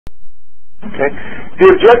Okay. The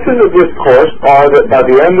objectives of this course are that by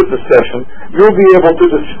the end of the session, you'll be able to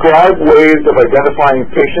describe ways of identifying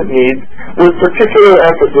patient needs with particular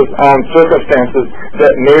emphasis on circumstances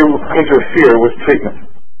that may interfere with treatment.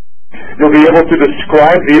 You'll be able to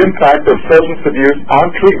describe the impact of substance abuse on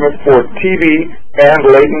treatment for TB and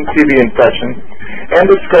latent TB infection and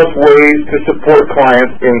discuss ways to support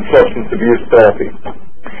clients in substance abuse therapy.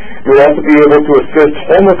 You'll also be able to assist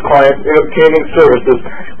homeless clients in obtaining services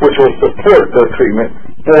which will support their treatment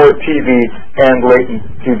for TB and latent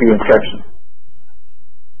TB infection.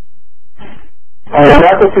 Our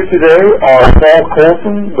faculty today are Paul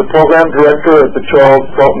Colson, the Program Director at the Charles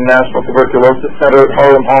Felton National Tuberculosis Center at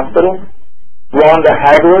Harlem Hospital, Rhonda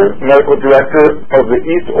Hagler, Medical Director of the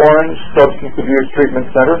East Orange Substance Abuse Treatment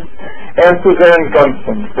Center, and Suzanne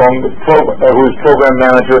Gunston, who is Program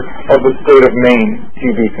Manager of the State of Maine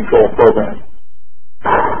TB Control Program.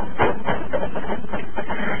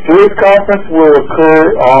 Today's conference will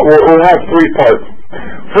have three parts.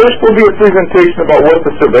 First will be a presentation about what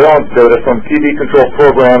the surveillance data from TB control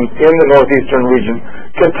programs in the northeastern region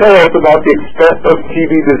can tell us about the extent of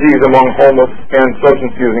TB disease among homeless and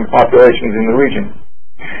substance-using populations in the region.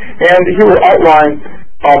 And he will outline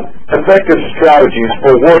effective strategies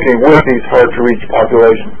for working with these hard-to-reach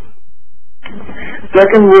populations.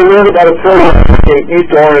 Second, we'll learn about a program in East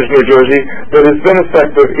Orange, New Jersey that has been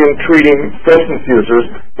effective in treating substance users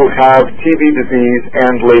who have TB disease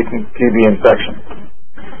and latent TB infection.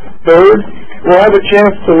 Third, we'll have a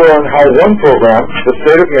chance to learn how one program, the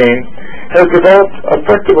State of Maine, has developed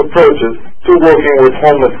effective approaches to working with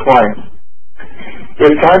homeless clients.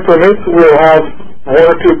 If time permits, we'll have one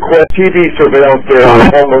or two TB surveillance data on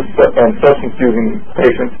homeless and substance-using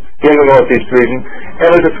patients in the Northeast region,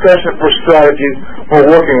 and a discussion for strategies for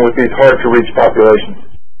working with these hard-to-reach populations.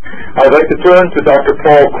 I'd like to turn to Dr.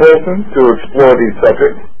 Paul Colson to explore these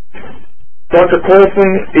subjects. Dr.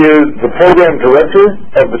 Colson is the Program Director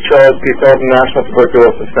of the Charles P. Felton National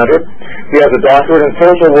Tuberculosis Center. He has a doctorate in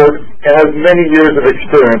social work and has many years of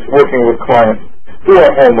experience working with clients who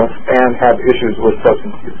are homeless and have issues with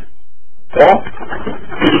substance use. Paul?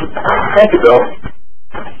 Thank you, Bill.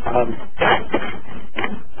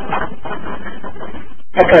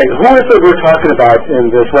 Okay, who is it we're talking about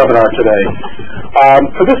in this webinar today?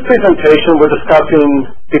 For this presentation, we're discussing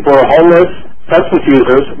people who are homeless, substance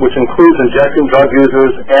users, which includes injecting drug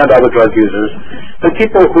users and other drug users, and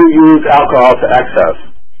people who use alcohol to excess.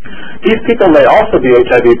 These people may also be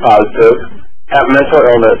HIV positive, have mental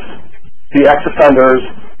illness, be ex-offenders,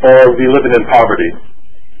 or be living in poverty.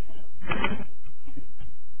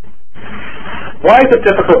 Why is it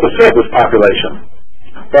difficult to serve this population?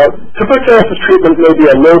 Well, tuberculosis treatment may be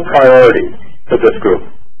a low priority for this group.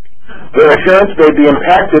 Their adherence may be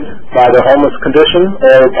impacted by their homeless condition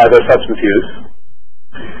or by their substance use.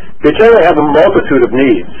 They generally have a multitude of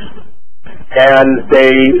needs, and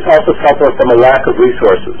they also suffer from a lack of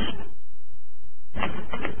resources.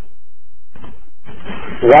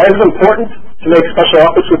 Why is it important to make special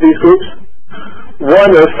efforts with these groups?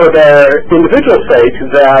 One is for their individual sake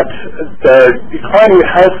that their declining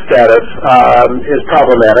health status is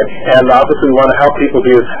problematic, and obviously we want to help people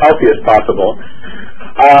be as healthy as possible.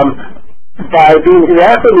 By being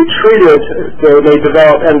inadequately treated, they may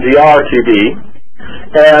develop MDR TB,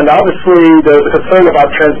 and obviously there's a concern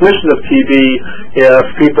about transmission of TB if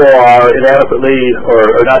people are inadequately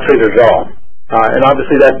or not treated at all. And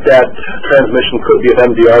obviously that transmission could be of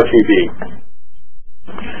MDR TB.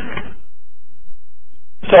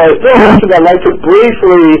 So as Bill mentioned, I'd like to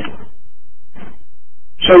briefly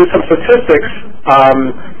show you some statistics,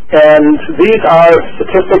 and these are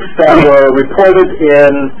statistics that were reported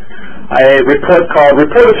in a report called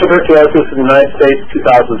Reported Tuberculosis in the United States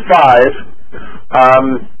 2005,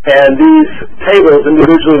 and these tables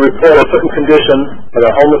individually report a certain condition,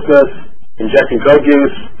 whether homelessness, injecting drug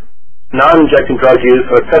use, non-injecting drug use,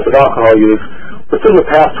 or excessive alcohol use within the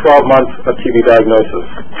past 12 months of TB diagnosis.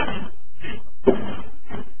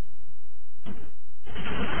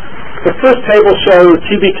 The first table shows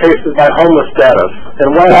TB cases by homeless status,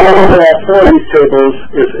 and what I want to all four of these tables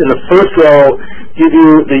is in the first row give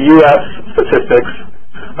you the U.S. statistics.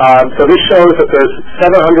 So this shows that there's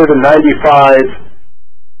 795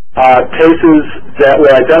 cases that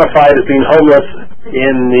were identified as being homeless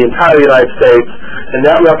in the entire United States, and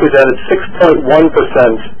that represented 6.1%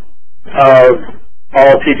 of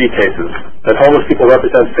all TB cases. That homeless people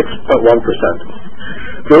represent 6.1%.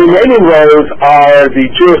 The remaining rows are the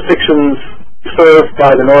jurisdictions served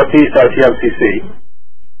by the Northeast RTMCC.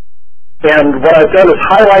 And what I've done is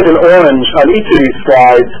highlight in orange on each of these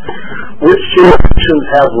slides which jurisdictions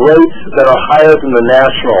have rates that are higher than the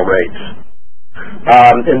national rates.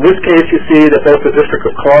 In this case, you see that both the District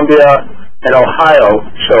of Columbia and Ohio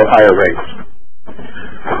show higher rates.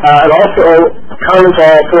 And also, common to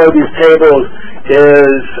all four of these tables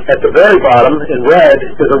is at the very bottom, in red,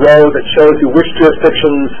 is a row that shows you which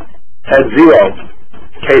jurisdictions had 0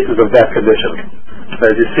 cases of that condition. So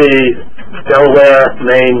as you see, Delaware,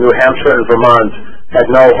 Maine, New Hampshire, and Vermont had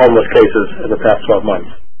no homeless cases in the past 12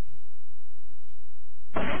 months.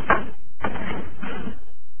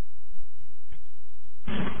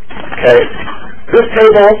 Okay, this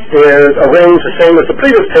table is arranged the same as the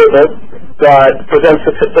previous table, but presents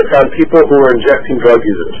statistics on people who are injecting drug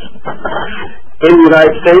users. In the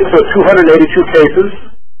United States, there are 282 cases,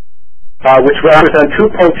 which represent 2.2%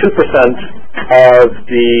 of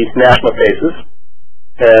the national cases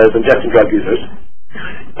as injecting drug users.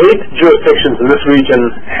 8 jurisdictions in this region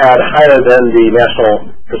had higher than the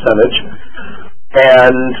national percentage,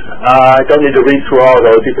 and I don't need to read through all of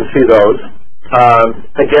those. You can see those.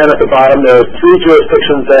 Again, at the bottom, there are 3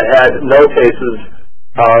 jurisdictions that had no cases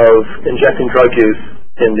of injecting drug use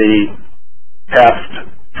in the past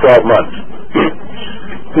 12 months.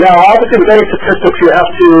 Now, obviously, with any statistics, you have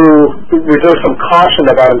to reserve some caution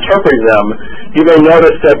about interpreting them. You may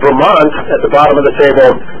notice that Vermont, at the bottom of the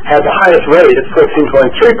table, had the highest rate at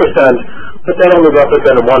 14.3%, but that only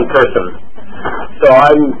represented 1 person. So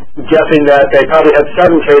I'm guessing that they probably had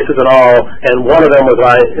 7 cases in all, and one of them was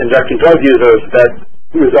by injecting drug users that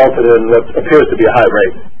resulted in what appears to be a high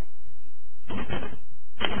rate.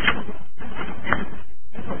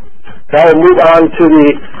 Now we'll move on to the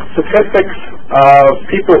statistics of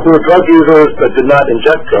people who are drug users but did not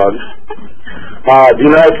inject drugs. The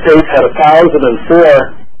United States had 1,004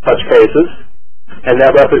 such cases, and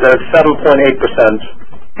that represented 7.8%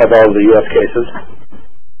 of all the U.S. cases.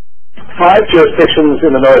 5 jurisdictions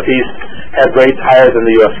in the Northeast had rates higher than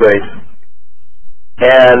the U.S. rate.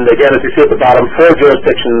 And again, as you see at the bottom, 4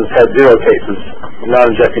 jurisdictions had 0 cases of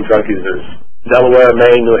non-injecting drug users: Delaware,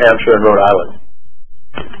 Maine, New Hampshire, and Rhode Island.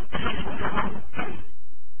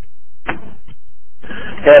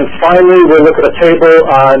 And finally, we'll look at a table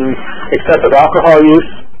on excessive alcohol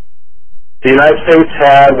use. The United States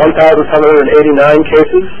had 1,789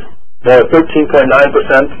 cases, or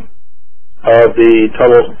 13.9% of the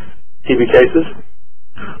total TB cases.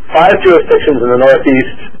 5 jurisdictions in the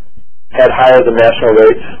Northeast had higher than national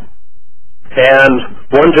rates, and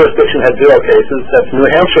 1 jurisdiction had 0 cases. That's New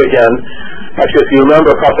Hampshire again. Actually, if you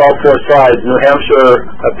remember across all 4 slides, New Hampshire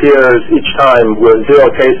appears each time with 0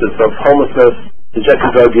 cases of homelessness,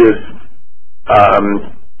 injecting drug use,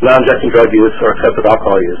 non-injecting drug use, or excessive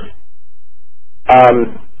alcohol use.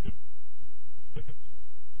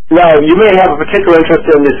 Now, you may have a particular interest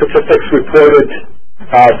in the statistics reported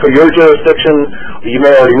for your jurisdiction. You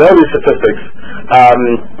may already know these statistics.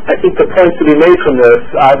 I think the point to be made from this,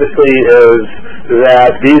 obviously, is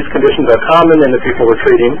that these conditions are common in the people we're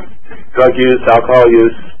treating: drug use, alcohol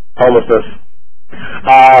use, homelessness.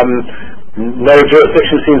 No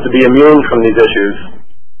jurisdiction seems to be immune from these issues.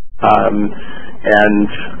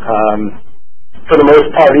 For the most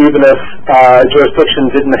part, even if jurisdiction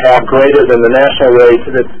didn't have greater than the national rate,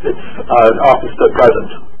 it's often still present,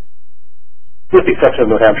 with the exception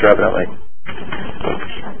of New Hampshire, evidently.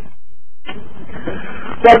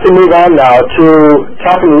 I'd like to move on now to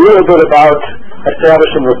talking a little bit about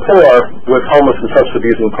establishing rapport with homeless and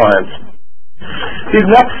substance-abusing clients. These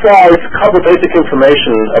next slides cover basic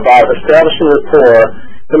information about establishing rapport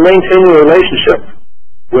and maintaining a relationship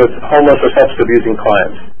with homeless or substance-abusing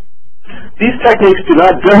clients. These techniques do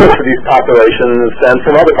not differ for these populations than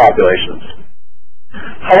from other populations.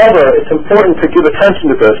 However, it's important to give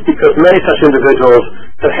attention to this because many such individuals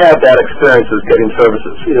have had bad experiences getting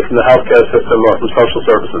services, either from the healthcare system or from social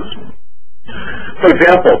services. For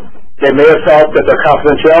example, they may have felt that their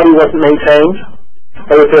confidentiality wasn't maintained,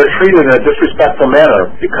 or that they're treated in a disrespectful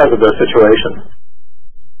manner because of their situation.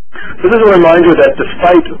 This is a reminder that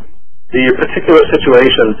despite the particular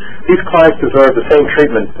situation, these clients deserve the same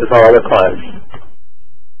treatment as all other clients.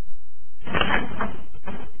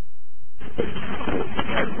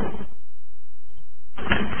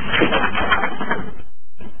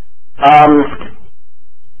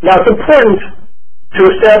 Now, it's important to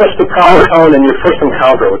establish the proper tone in your first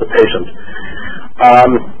encounter with a patient.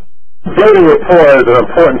 Building rapport is an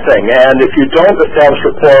important thing, and if you don't establish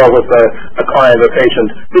rapport with a client or patient,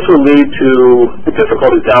 this will lead to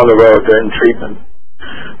difficulties down the road in treatment.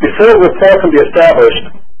 Before rapport can be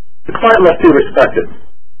established, the client must be respected.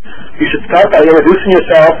 You should start by introducing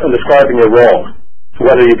yourself and describing your role,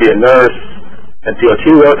 whether you be a nurse, a DOT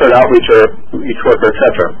worker, an outreach worker,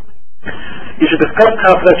 etc. You should discuss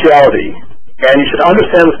confidentiality, and you should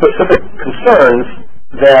understand the specific concerns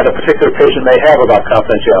that a particular patient may have about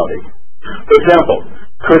confidentiality. For example,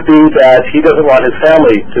 could be that he doesn't want his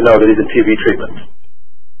family to know that he's in TB treatment.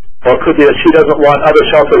 Or it could be that she doesn't want other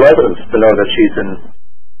shelter residents to know that she's in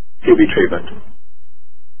TB treatment.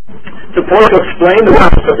 It's important to explain the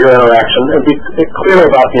purpose of your interaction and be clear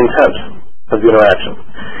about the intent of the interaction.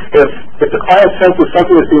 If the client senses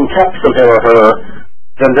something is being kept from him or her,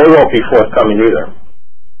 then they won't be forthcoming either.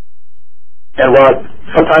 And while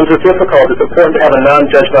sometimes it's difficult, it's important to have a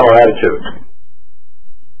non-judgmental attitude.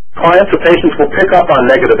 Clients or patients will pick up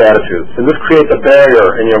on negative attitudes, and this creates a barrier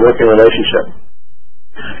in your working relationship.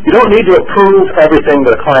 You don't need to approve everything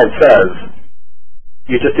that a client says.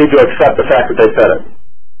 You just need to accept the fact that they said it.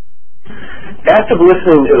 Active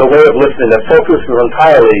listening is a way of listening that focuses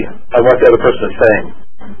entirely on what the other person is saying.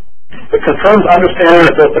 It confirms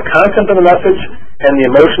understanding of both the content of the message and the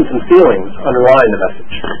emotions and feelings underlying the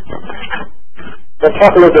message. We'll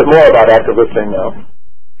talk a little bit more about active listening now.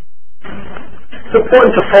 It's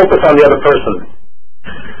important to focus on the other person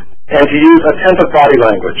and to use attentive body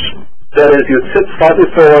language. That is, you sit slightly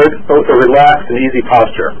forward with a relaxed and easy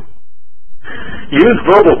posture. Use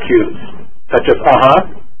verbal cues such as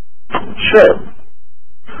sure,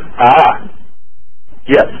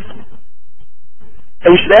 yes. And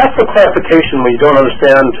you should ask for clarification when you don't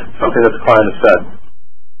understand something that the client has said.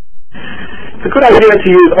 It's a good idea to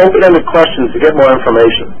use open-ended questions to get more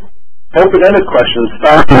information. Open-ended questions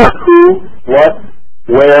start with who, what,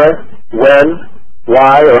 where, when,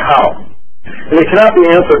 why, or how. And they cannot be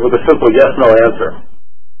answered with a simple yes-no answer.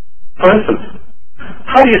 For instance,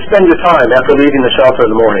 how do you spend your time after leaving the shelter in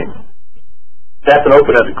the morning? That's an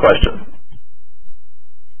open-ended question.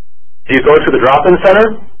 Do you go to the drop-in center?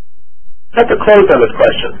 That's a closed-ended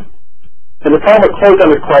question. And the problem with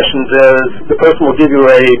closed-ended questions is the person will give you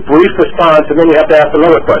a brief response, and then you have to ask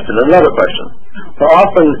another question and another question. So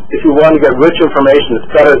often, if you want to get rich information, it's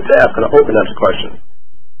better to ask an open-ended question.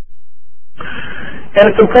 And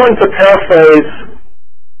it's important to paraphrase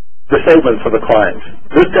the statements of the client.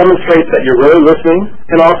 This demonstrates that you're really listening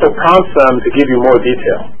and also prompts them to give you more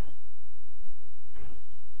detail.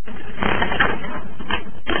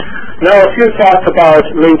 Now, a few thoughts about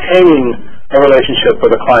maintaining a relationship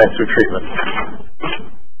with a client through treatment.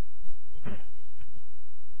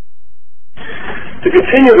 To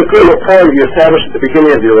continue the good rapport you established at the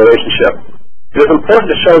beginning of your relationship, it is important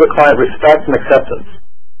to show the client respect and acceptance.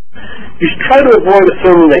 You should try to avoid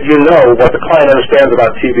assuming that you know what the client understands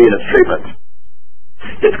about TB and its treatment.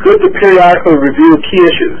 It's good to periodically review key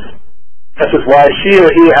issues, such as why she or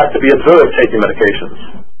he has to be observed taking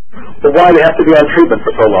medications, or why they have to be on treatment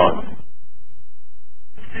for so long.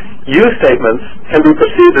 Use statements can be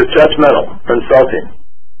perceived as judgmental or insulting,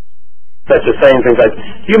 such as saying things like,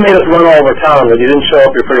 you made us run all over town when you didn't show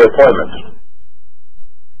up for your appointments.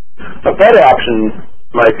 A better option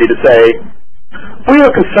might be to say, we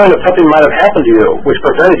were concerned that something might have happened to you which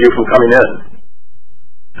prevented you from coming in.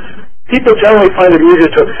 People generally find it easier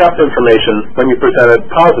to accept information when you present it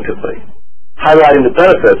positively, highlighting the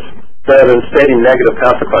benefits rather than stating negative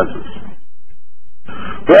consequences.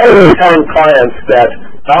 Rather than telling clients that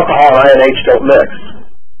alcohol and INH don't mix,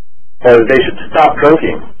 or that they should stop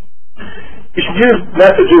drinking, you should use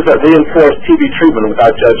messages that reinforce TB treatment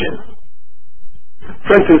without judging.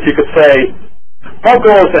 For instance, you could say, our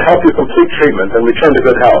goal is to help you complete treatment and return to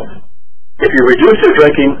good health. If you reduce your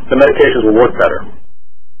drinking, the medications will work better.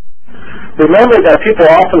 Remember that people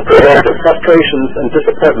often project their frustrations and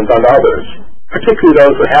disappointments on others, particularly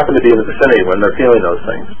those who happen to be in the vicinity when they're feeling those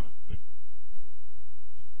things.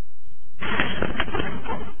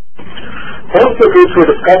 Most of the groups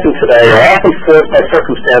we're discussing today are often forced by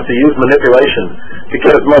circumstance to use manipulation to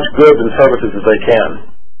get as much goods and services as they can.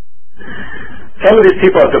 Some of these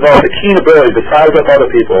people have developed a keen ability to size up other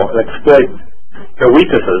people and exploit their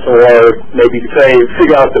weaknesses, or maybe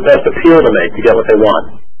figure out the best appeal to make to get what they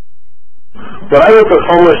want. When I worked with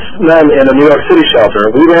homeless men in a New York City shelter,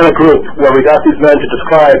 we ran a group where we got these men to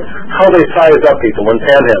describe how they sized up people when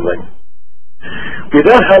panhandling. We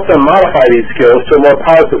then helped them modify these skills to a more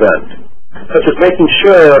positive end, such as making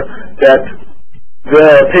sure that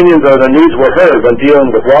their opinions or their needs were heard when dealing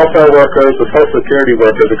with welfare workers, with Social Security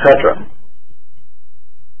workers, etc.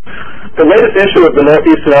 The latest issue of the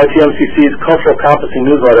Northeastern ITMCC's Cultural Competency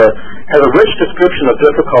newsletter has a rich description of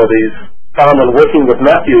difficulties found when working with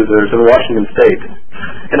meth users in Washington State,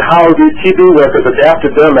 and how these TB workers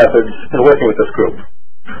adapted their methods in working with this group.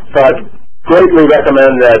 So I'd greatly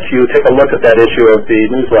recommend that you take a look at that issue of the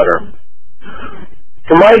newsletter.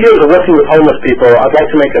 From my years of working with homeless people, I'd like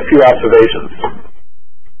to make a few observations.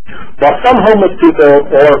 While some homeless people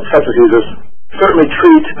or substance users certainly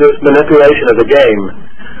treat this manipulation as a game,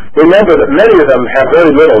 remember that many of them have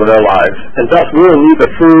very little in their lives and thus really need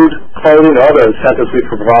the food, clothing, and other incentives we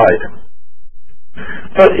provide.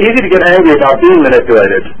 So it's easy to get angry about being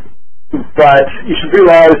manipulated, but you should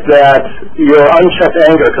realize that your unchecked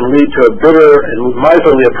anger can lead to a bitter and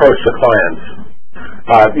miserly approach to clients.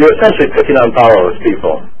 You're essentially picking on powerless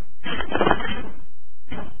people.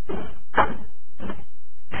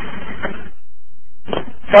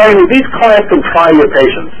 Finally, these clients can pry your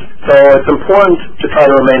patience, so it's important to try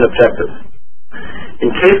to remain objective. In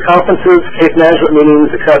case conferences, case management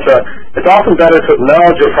meetings, etc., it's often better to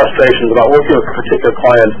acknowledge your frustrations about working with a particular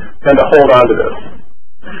client than to hold on to this.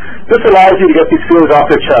 This allows you to get these feelings off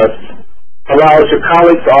your chest, allows your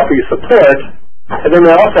colleagues to offer you support, and then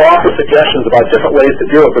they also offer suggestions about different ways to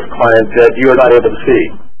deal with this client that you are not able to see.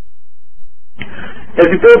 As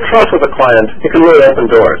you build trust with a client, it can really open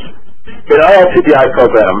doors. In our LTBI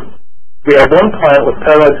program, we have one client with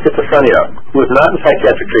paranoid schizophrenia who was not in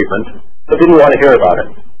psychiatric treatment but didn't want to hear about it.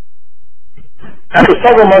 After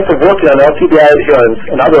several months of working on LTBI adherence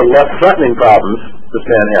and other less threatening problems this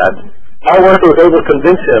man had, our worker was able to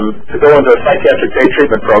convince him to go into a psychiatric day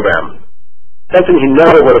treatment program, something he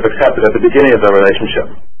never would have accepted at the beginning of their relationship.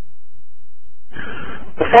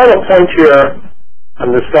 The final point here on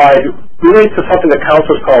this slide relates to something that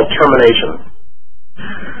counselors call termination.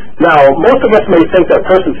 Now, most of us may think that a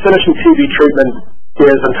person finishing TB treatment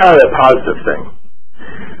is entirely a positive thing.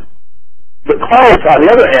 The clients, on the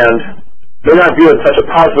other hand, may not view it in such a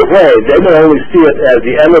positive way. They may only see it as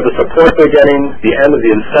the end of the support they're getting, the end of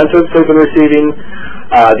the incentives they've been receiving,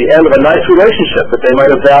 the end of a nice relationship that they might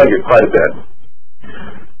have valued quite a bit.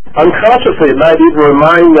 Unconsciously, it might even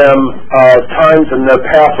remind them of times in their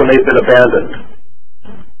past when they've been abandoned.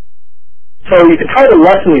 So you can try to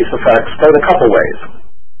lessen these effects in a couple ways.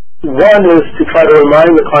 One is to try to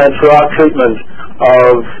remind the client throughout treatment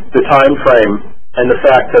of the time frame and the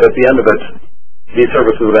fact that at the end of it, these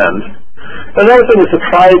services would end. Another thing is to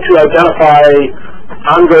try to identify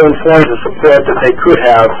ongoing forms of support that they could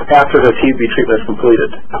have after their TB treatment is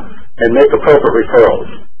completed and make appropriate referrals.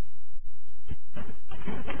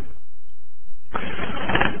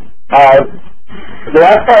 The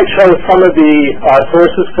last slide shows some of the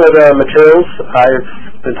sources for the materials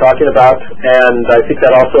I've been talking about, and I think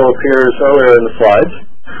that also appears earlier in the slides.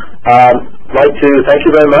 I'd like to thank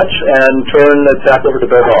you very much and turn it back over to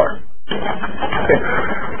Bear Hauer.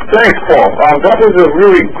 Thanks, Paul. That was a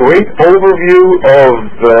really great overview of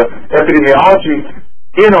the epidemiology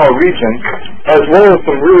in our region, as well as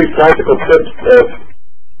some really practical tips of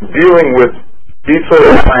dealing with these sort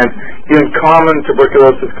of clients in common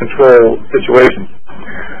tuberculosis control situations.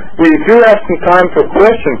 We do have some time for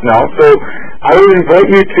questions now, so I would invite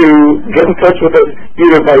you to get in touch with us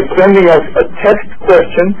either by sending us a text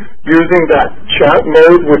question using that chat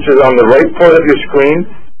mode, which is on the right part of your screen,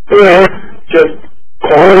 or just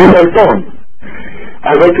call us by phone.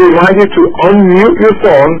 I'd like to remind you to unmute your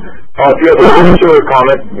phone. If you have a question or a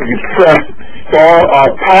comment, you press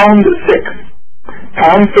 #6.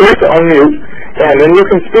 #6 to unmute, and then you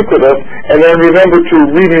can speak with us, and then remember to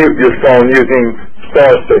remute your phone using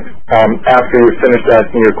 *6 after you've finished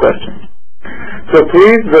asking your question. So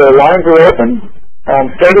please, the lines are open.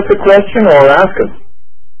 Send us a question or ask us.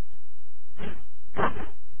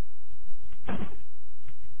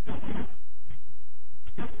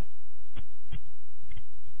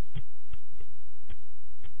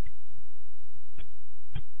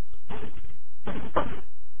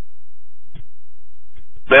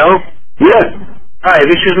 Bill? Yes. Hi,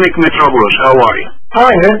 this is Nick Mitropoulos. How are you?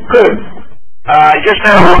 Hi, Nick. Good. I just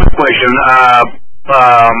have one question.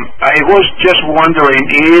 I was just wondering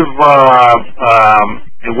if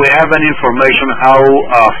we have any information how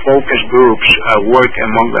focus groups work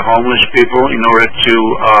among the homeless people in order to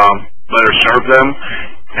better serve them,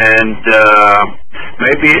 and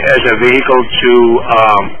maybe as a vehicle to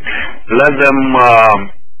let them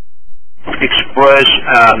express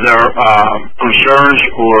their concerns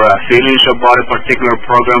or feelings about a particular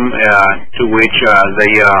program to which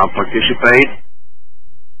they participate?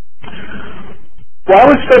 Well, I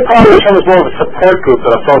would say probably the term is more of a support group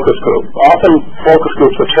than a focus group. Often focus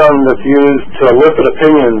groups are a term that's used to elicit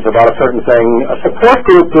opinions about a certain thing. A support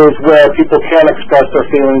group is where people can express their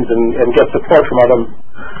feelings and get support from other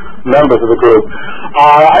members of the group.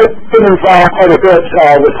 I've been involved quite a bit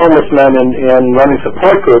with homeless men in running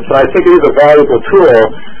support groups, and I think it is a valuable tool.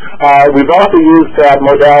 We've also used that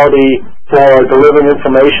modality for delivering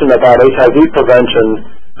information about HIV prevention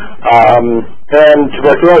and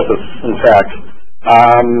tuberculosis, in fact.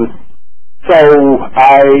 So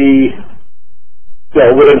I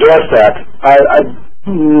would endorse that.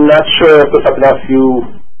 I'm not sure if there's something else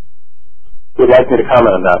you would like me to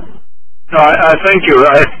comment on that. No, I thank you.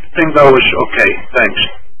 I think that was okay. Thanks.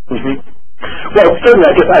 Mm-hmm. Well, certainly,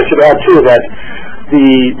 I guess I should add too that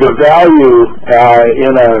the value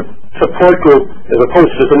in a support group, as opposed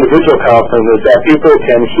to just individual counseling, is that people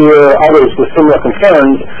can hear others with similar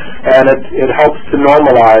concerns, and it helps to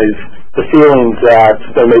normalize the feelings that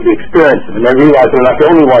they may be experiencing, and they realize they're not the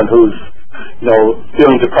only one who's,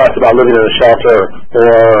 feeling depressed about living in a shelter,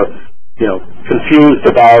 or confused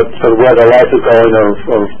about sort of where their life is going, or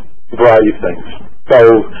a variety of things. So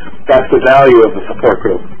that's the value of the support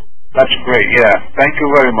group. That's great. Yeah, thank you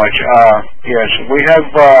very much. Yes, we have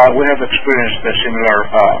experienced a similar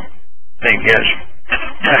thing. Yes,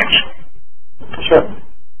 thanks. Sure.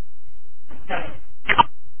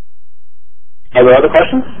 Are there other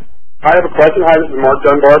questions? I have a question. Hi, this is Mark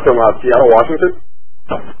Dunbar from Seattle, Washington.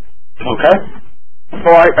 Okay. So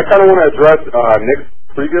I kind of want to address Nick's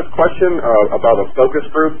previous question about a focus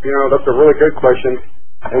group. That's a really good question.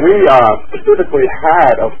 And we specifically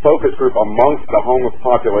had a focus group amongst the homeless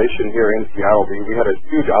population here in Seattle because we had a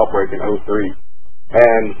huge outbreak in 2003.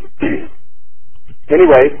 And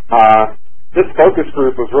anyway, this focus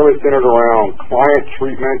group was really centered around client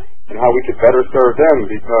treatment and how we could better serve them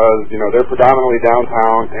because, they're predominantly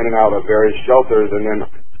downtown, in and out of various shelters, and then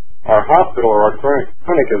our hospital or our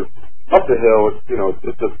clinic is up the hill.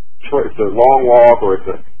 It's a long walk, or it's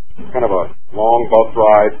a kind of a long bus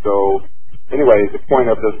ride. So anyway, the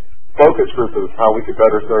point of this focus group is how we could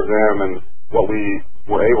better serve them, and what we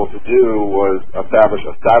were able to do was establish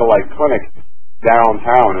a satellite clinic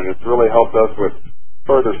downtown, and it's really helped us with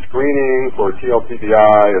further screening for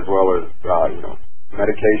TLCBI as well as,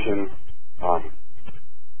 medication,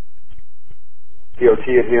 DOT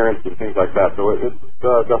adherence, and things like that. So it's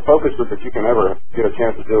the focus group, if you can ever get a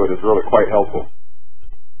chance to do it, is really quite helpful.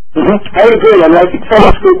 Mm-hmm. I would agree. I think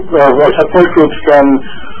focus group or support groups can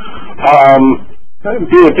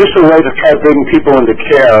be an additional way to try to bring people into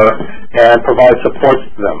care and provide support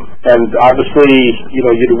to them. And obviously,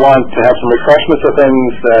 you'd want to have some refreshments or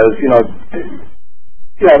things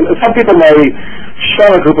some people may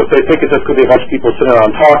shun a group if they think it's just going to be a bunch of people sitting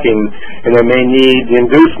around talking, and they may need the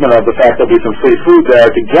inducement of the fact there'll be some free food there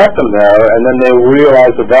to get them there, and then they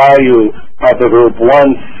realize the value of the group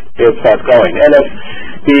once it starts going. And if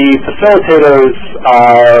the facilitators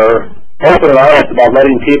are open and honest about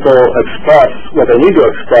letting people express what they need to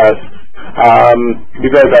express, it can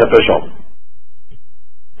be very beneficial.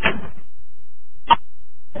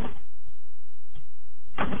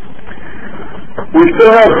 We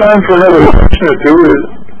still have time for another question or two.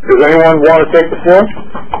 Does anyone want to take the floor?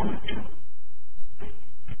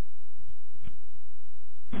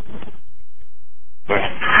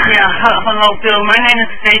 Yeah, hello, Bill. My name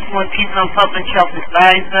is Faith Ortiz. I'm Public Health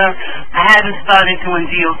Advisor. I haven't started doing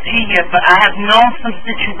DOT yet, but I have known some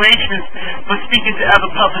situations when speaking to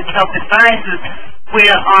other public health advisors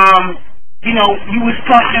where, you was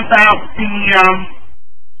talking about the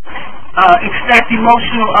exact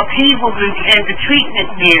emotional upheaval and the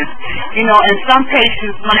treatment is, and some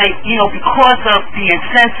patients might, because of the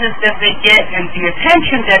incentives that they get and the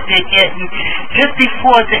attention that they get, and just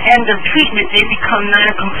before the end of treatment, they become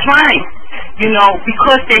non-compliant,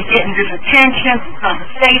 because they're getting this attention, this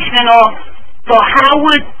conversation, so how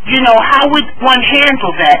would one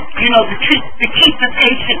handle that, to keep the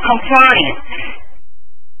patient compliant?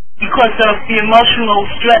 Because of the emotional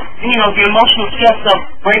stress, of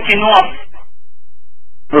breaking off.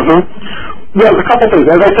 Mm-hmm. Yeah, there's a couple things.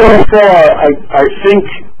 As I said before, I think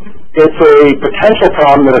it's a potential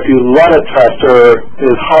problem that if you let it fester,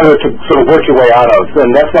 is harder to sort of work your way out of.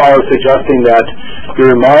 And that's why I was suggesting that you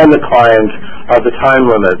remind the client of the time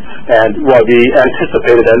limits and, the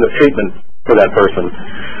anticipated end of treatment for that person.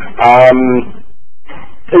 I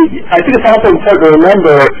think it's also important to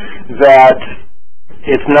remember that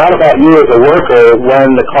it's not about you as a worker when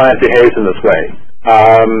the client behaves in this way.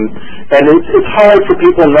 And it's hard for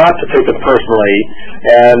people not to take it personally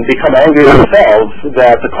and become angry themselves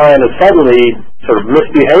that the client is suddenly sort of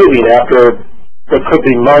misbehaving after what could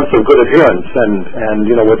be months of good adherence and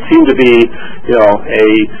what seemed to be, a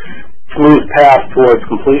smooth path towards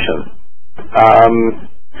completion.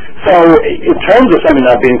 So in terms of something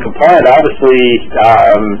not being compliant, obviously,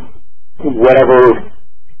 whatever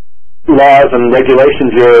laws and regulations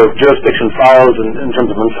your jurisdiction follows in terms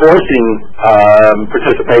of enforcing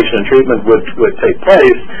participation in treatment would take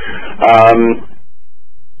place.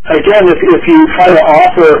 Again, if you try to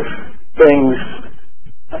offer things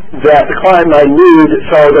that the client might need,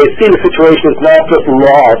 so they see the situation as not just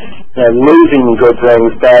loss and losing good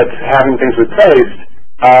things, but having things replaced,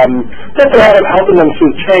 that's a lot of helping them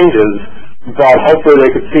through changes but hopefully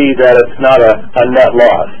they could see that it's not a net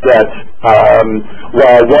loss, that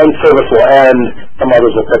while one service will end, some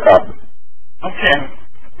others will pick up. Okay.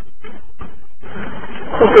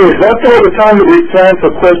 Okay, so that's all the time that we plan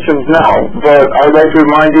for questions now, but I'd like to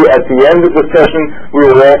remind you at the end of the session, we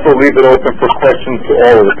will also leave it open for questions to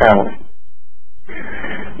all of the panelists.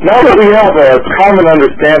 Now that we have a common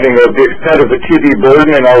understanding of the extent of the TB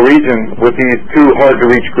burden in our region with these two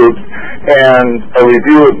hard-to-reach groups and a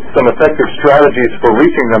review of some effective strategies for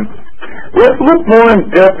reaching them, let's look more in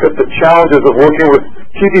depth at the challenges of working with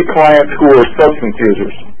TB clients who are substance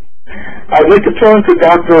users. I'd like to turn to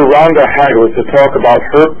Dr. Rhonda Hagler to talk about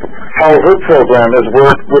how her program has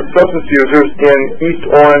worked with substance users in East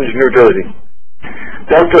Orange, New Jersey.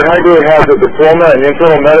 Dr. Hagler has a diploma in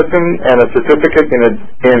internal medicine and a certificate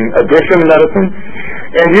in addiction medicine,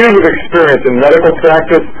 and years of experience in medical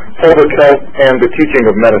practice, public health, and the teaching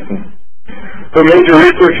of medicine. Her major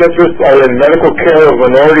research interests are in medical care of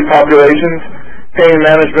minority populations, pain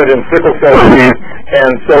management in sickle cell disease,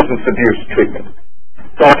 and substance abuse treatment.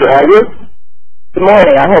 Dr. Hagler? Good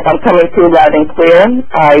morning. I hope I'm coming through loud and clear.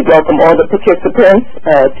 I welcome all the participants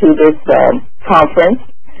to this conference.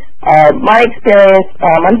 My experience,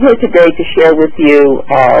 I'm here today to share with you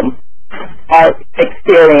our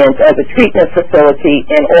experience as a treatment facility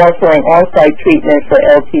in offering on-site treatment for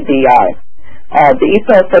LTBI. The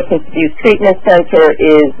Eastern Substance Abuse Treatment Center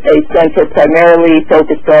is a center primarily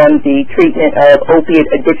focused on the treatment of opiate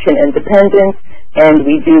addiction and dependence, and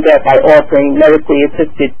we do that by offering medically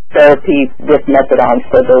assisted therapy with methadone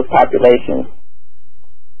for those populations.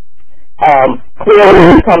 Clearly,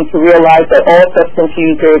 we've come to realize that all substance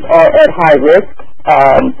users are at high risk.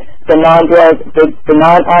 The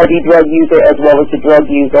non-RD drug user as well as the drug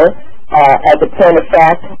user. As a point of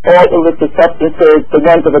fact, all illicit substances, the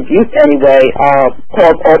ones of abuse anyway,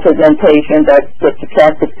 cause altered mentation that's what's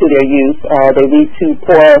attractive to their use. They lead to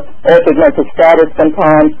poor altered mental status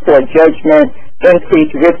sometimes, poor judgment,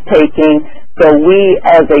 increased risk-taking. So we,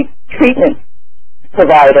 as a treatment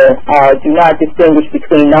provider, do not distinguish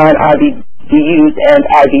between non-IBDUs and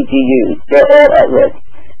IBDUs. They're all at risk.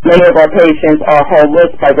 Many of our patients are homeless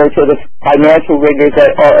by virtue of the financial rigors that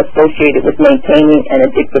are associated with maintaining an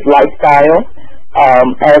addictive lifestyle.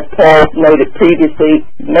 As Paul noted previously,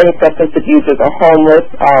 many substance abusers are homeless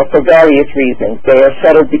for various reasons. They are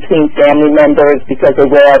shuttled between family members because they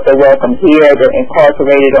wear out their welcome here. They're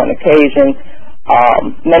incarcerated on occasion.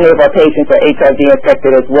 Many of our patients are HIV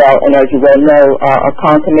infected as well, and as you well know, a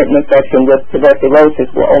concomitant infection with tuberculosis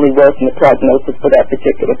will only worsen the prognosis for that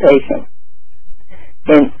particular patient.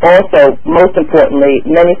 And also, most importantly,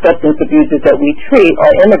 many substance abusers that we treat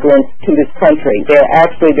are immigrants to this country. Their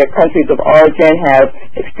countries of origin have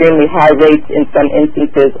extremely high rates in some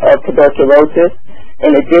instances of tuberculosis.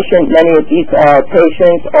 In addition, many of these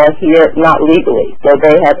patients are here not legally, so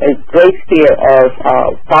they have a great fear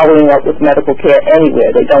of following up with medical care anywhere.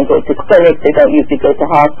 They don't go to clinics, they don't usually go to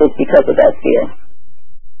hospitals because of that fear.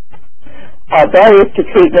 Barriers to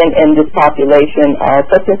treatment in this population,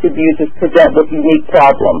 substance abusers present with unique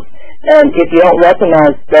problems. And if you don't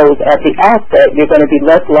recognize those at the outset, you're going to be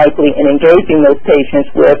less likely in engaging those patients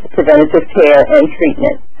with preventative care and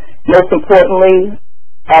treatment. Most importantly,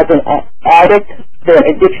 as an addict, their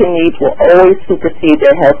addiction needs will always supersede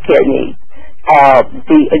their health care needs.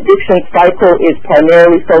 The addiction cycle is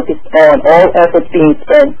primarily focused on all efforts being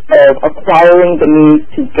spent of acquiring the means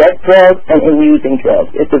to get drugs and in using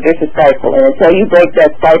drugs. It's a vicious cycle, and until you break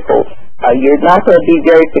that cycle, you're not going to be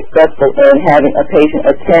very successful in having a patient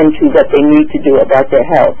attend to what they need to do about their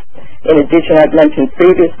health. In addition, I've mentioned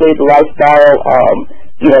previously, the lifestyle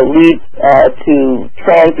leads to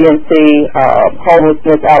transiency,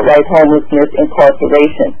 homelessness, outright homelessness,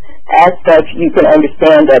 incarceration. As such, you can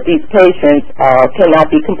understand that these patients cannot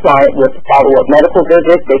be compliant with follow-up medical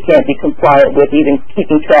visits. They can't be compliant with even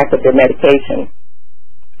keeping track of their medication.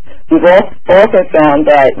 We've often found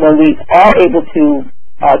that when we are able to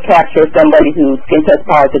capture somebody who's skin test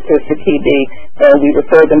positive for TB and we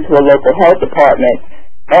refer them to a local health department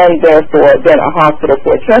and therefore then a hospital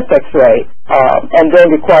for a chest x-ray and then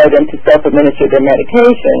require them to self-administer their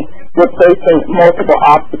medication, we're placing multiple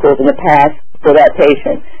obstacles in the path for that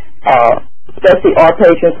patient. Especially our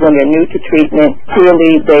patients, when they're new to treatment,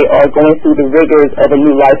 clearly they are going through the rigors of a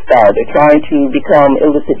new lifestyle. They're trying to become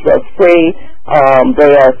illicit drug-free.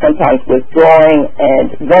 They are sometimes withdrawing,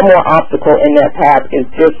 and one more obstacle in that path is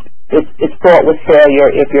it's fraught with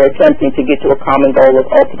failure if you're attempting to get to a common goal of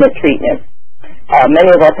ultimate treatment.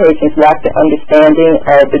 Many of our patients lack the understanding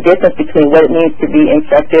of the difference between what it means to be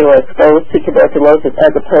infected or exposed to tuberculosis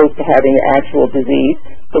as opposed to having the actual disease.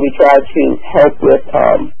 So we try to help with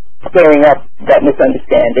clearing up that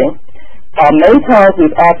misunderstanding. Many times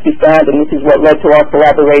we've actually found, and this is what led to our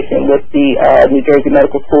collaboration with the New Jersey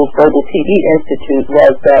Medical School's Global TB Institute,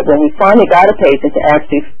 was that when we finally got a patient to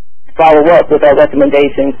actually follow up with our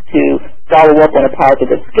recommendations to follow up on a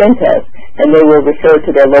positive skin test, and they were referred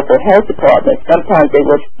to their local health department, sometimes they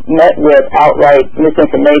were met with outright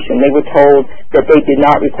misinformation. They were told that they did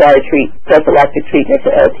not require prophylactic treatment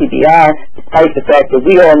for LTBI, despite the fact that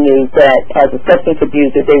we all knew that as a substance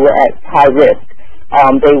abuser they were at high risk.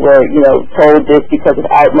 They were, told this because of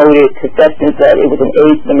outmoded perceptions that it was an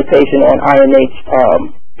age limitation on INH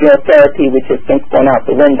therapy, which has since gone out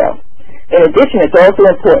the window. In addition, it's also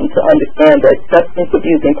important to understand that substance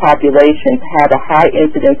abusing populations have a high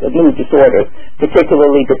incidence of mood disorders,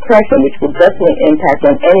 particularly depression, which will definitely impact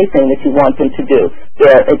on anything that you want them to do.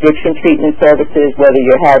 There are addiction treatment services, whether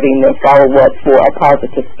you're having them follow up for a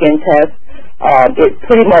positive skin test. It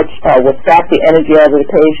pretty much will sap the energy out of the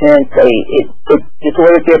patient. It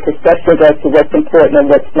disorders their perceptions as to what's important and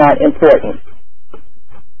what's not important.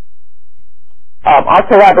 Our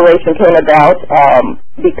collaboration came about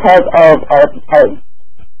because of our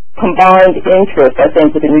combined interest, I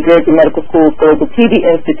think, with the New Jersey Medical School's Global TB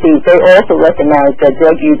Institute. They also recognized that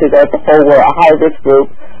drug users as a whole were a high-risk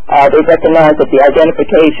group. They recognized that the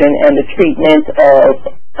identification and the treatment of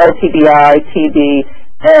LTBI, TB,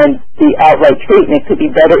 and the outright treatment could be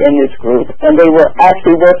better in this group, and they were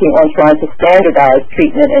actually working on trying to standardize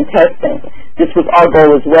treatment and testing. This was our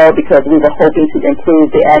goal as well because we were hoping to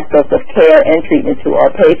improve the access of care and treatment to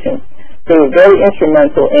our patients. They were very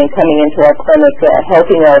instrumental in coming into our clinic,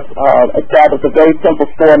 helping us establish a very simple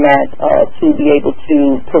format to be able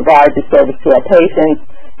to provide the service to our patients.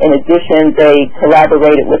 In addition, they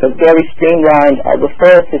collaborated with a very streamlined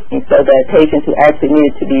referral system so that patients who actually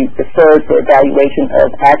needed to be referred for evaluation of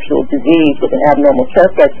actual disease with an abnormal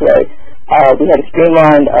chest X-ray, we had a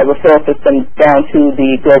streamlined referral system down to the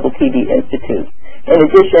Global TB Institute. In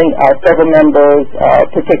addition, several members,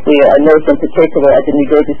 particularly a nurse in particular at the New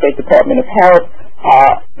Jersey State Department of Health,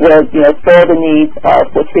 saw the needs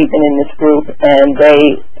for treatment in this group, and they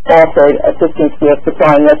offered assistance with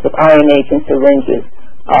supplying us with INH and syringes.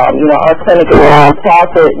 Our clinic is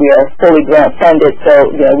non-profit. We are fully grant funded, so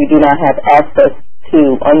we do not have access to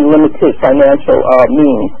unlimited financial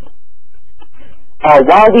means.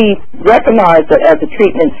 While we recognize that as a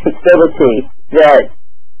treatment facility that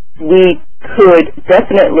we could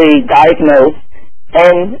definitely diagnose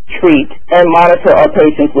and treat and monitor our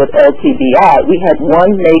patients with LTBI, we had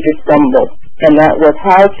one major stumble, and that was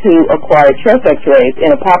how to acquire chest X-rays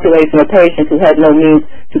in a population of patients who had no means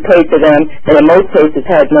to pay for them, and in most cases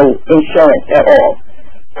had no insurance at all.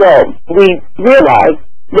 So we realized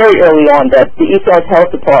very early on that the East Orange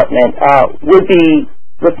Health Department would be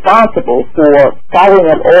responsible for following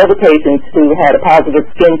up all the patients who had a positive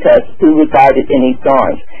skin test who resided in East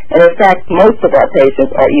Orange. And in fact, most of our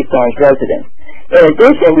patients are East Orange residents. In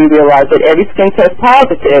addition, we realized that every skin test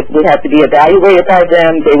positive would have to be evaluated by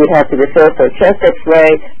them. They would have to refer for a chest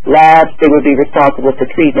X-ray, labs. They would be responsible for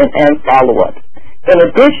treatment and follow-up. In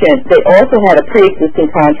addition, they also had a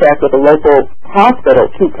pre-existing contract with a local hospital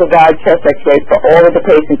to provide chest X-rays for all of the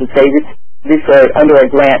patients that they referred under a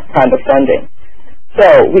grant kind of funding. So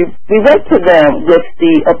we went to them with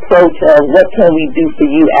the approach of what can we do for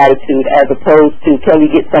you attitude as opposed to can we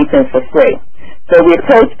get something for free. So we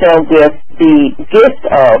approached them with the gift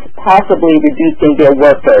of possibly reducing their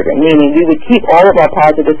work burden, meaning we would keep all of our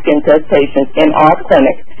positive skin test patients in our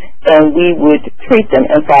clinic and we would treat them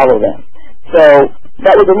and follow them. So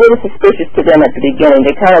that was a little suspicious to them at the beginning.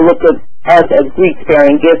 They kind of looked at us as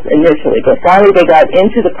Greek-bearing gifts initially, but finally they got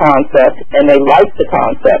into the concept and they liked the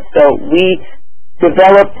concept. So we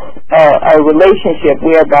developed a relationship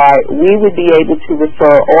whereby we would be able to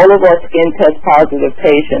refer all of our skin test positive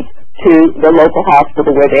patients to the local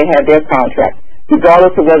hospital where they had their contract,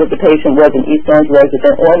 regardless of whether the patient was an East Orange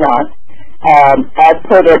resident or not. As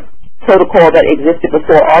per the protocol that existed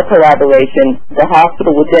before our collaboration, the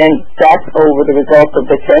hospital would then fax over the results of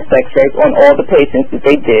the chest X-rays on all the patients that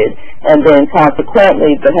they did, and then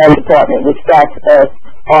consequently the health department would fax us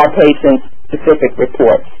our patients' specific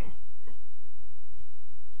reports.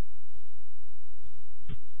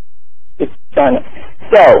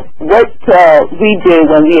 So what we do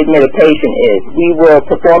when we admit a patient is we will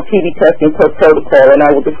perform TB testing per protocol, and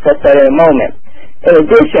I will discuss that in a moment. In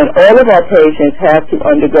addition, all of our patients have to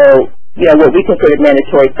undergo what we consider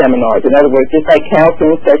mandatory seminars. In other words, just like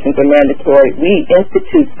counseling sessions are mandatory, we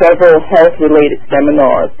institute several health-related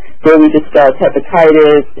seminars where we discuss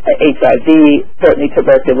hepatitis, HIV, certainly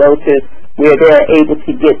tuberculosis, where they are able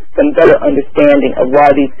to get some better understanding of why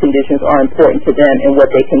these conditions are important to them and what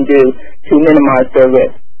they can do to minimize their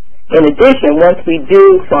risk. In addition, once we do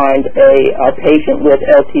find a patient with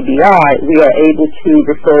LTBI, we are able to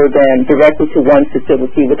refer them directly to one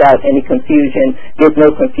facility without any confusion. There's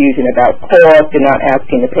no confusion about cost. They're not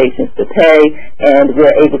asking the patients to pay, and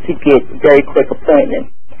we're able to get very quick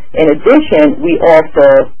appointments. In addition, we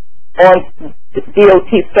offer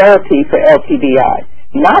DOT therapy for LTBI.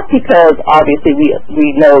 Not because obviously we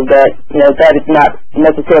know that that is not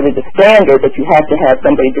necessarily the standard that you have to have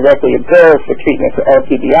somebody directly observed for treatment for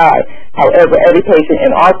LTBI. However, every patient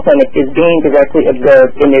in our clinic is being directly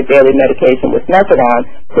observed in their daily medication with methadone,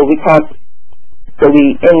 so we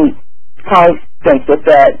in consequence with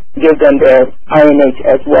that give them their INH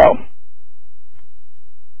as well.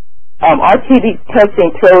 Our TB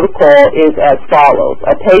testing protocol is as follows.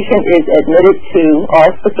 A patient is admitted to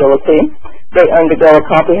our facility. They undergo a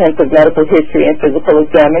comprehensive medical history and physical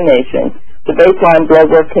examination. The baseline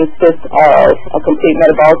blood work consists of a complete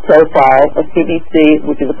metabolic profile, a CBC,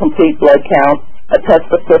 which is a complete blood count, a test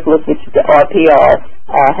for syphilis, which is the RPR,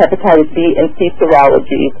 hepatitis B and C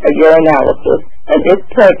serologies, a urinalysis, and if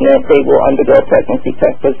pregnant, they will undergo a pregnancy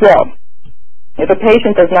test as well. If a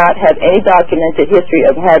patient does not have any documented history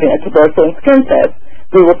of having a tuberculosis skin test,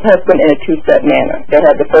 we will test them in a two-step manner. They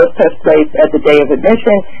have the first test placed at the day of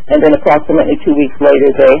admission, and then approximately 2 weeks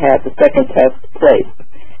later, they have the second test placed.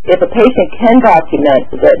 If a patient can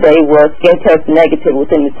document that they were skin test negative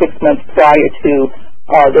within the 6 months prior to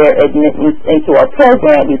their admittance into our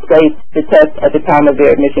program, we place the test at the time of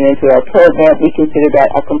their admission into our program. We consider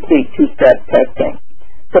that a complete two-step testing.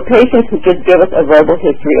 For patients who just give us a verbal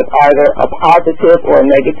history of either a positive or a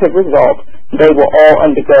negative result, they will all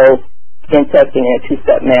undergo skin testing in a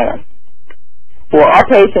two-step manner. For our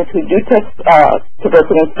patients who do test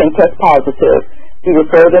tuberculosis skin test positive, we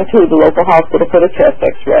refer them to the local hospital for the chest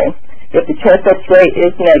x-ray. If the chest x-ray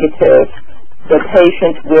is negative, the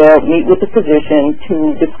patient will meet with the physician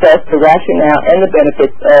to discuss the rationale and the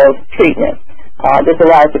benefits of treatment. This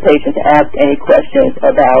allows the patient to ask any questions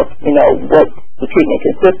about, what the treatment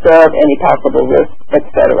consists of, any possible risks,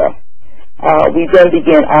 etc. We then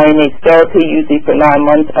begin INH therapy, usually for 9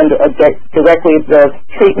 months under a directly observed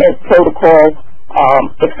treatment protocol,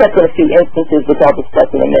 except in a few instances, which I'll discuss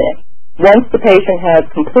in a minute. Once the patient has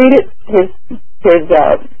completed his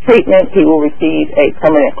treatment, he will receive a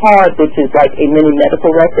permanent card, which is like a mini medical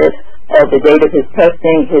record of the date of his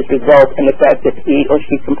testing, his results, and the fact that he or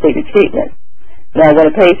she completed treatment. Now, when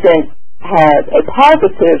a patient has a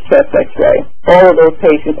positive chest x-ray, all of those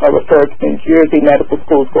patients are referred to New Jersey Medical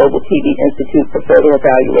School's Global TB Institute for further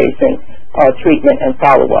evaluation, treatment, and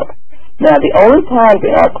follow-up. Now, the only times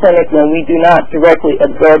in our clinic when we do not directly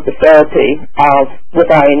observe the therapy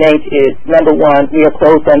with INH is, number one, we are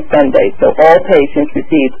closed on Sunday, so all patients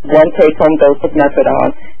receive one take-home dose of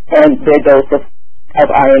methadone and their dose of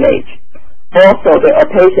INH. Also, there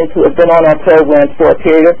are patients who have been on our programs for a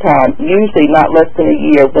period of time, usually not less than a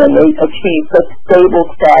year, when they achieve such stable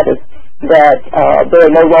status that they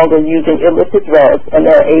are no longer using illicit drugs and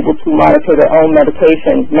they are able to monitor their own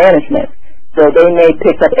medication management. So they may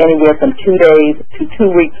pick up anywhere from 2 days to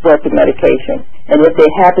 2 weeks worth of medication. And if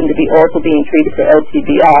they happen to be also being treated for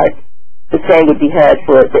LTBI, the same would be had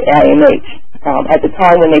for the INH. At the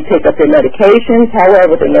time when they pick up their medications,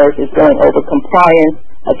 however, the nurse is going over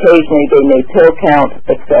compliance. Occasionally they may pill count,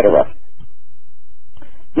 etc.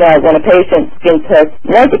 Now, when a patient skin tests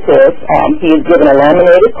negative, he is given a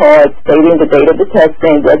laminated card stating the date of the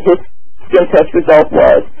testing, what his skin test result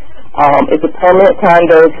was. It's a permanent kind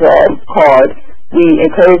of card. We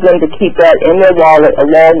encourage them to keep that in their wallet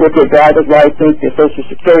along with their driver's license, their social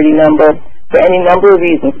security number. For any number of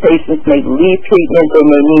reasons, patients may leave treatment. They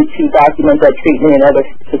may need to document that treatment in other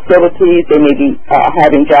facilities. They may be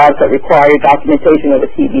having jobs that require documentation of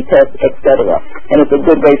a TB test, etc. And it's a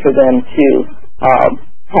good way for them to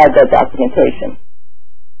have that documentation.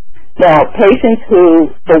 Now, patients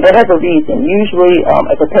who, for whatever reason, usually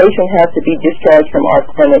if a patient has to be discharged from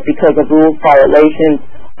our clinic because of rule violations,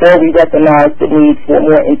 or we recognize the need for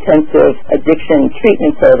more intensive addiction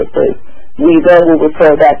treatment services, we then will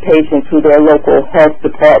refer that patient to their local health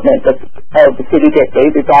department of the city that they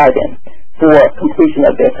reside in for completion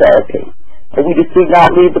of their therapy. We just do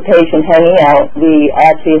not leave the patient hanging out. We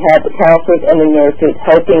actually have the counselors and the nurses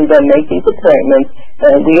helping them make these appointments,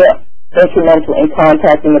 and we are instrumental in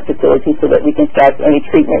contacting the facility so that we can start any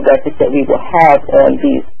treatment records that we will have on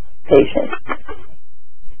these patients.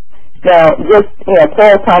 Now, just,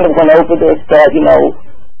 Paul kind of went over this, that,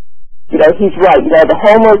 he's right. The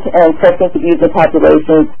homeless and substance abuse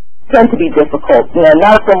populations tend to be difficult.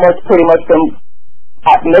 Not so much pretty much from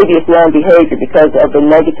maybe it's learned behavior because of the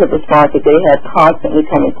negative response that they have constantly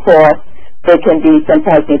come across. They can be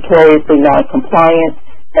sometimes notoriously non-compliant.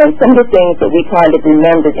 And some of the things that we kind of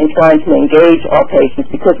remembered in trying to engage our patients,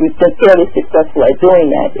 because we've been fairly successful at doing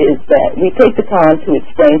that, is that we take the time to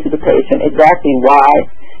explain to the patient exactly why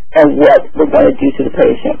and what we're going to do to the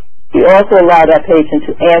patient. We also allow that patient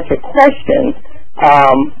to answer questions,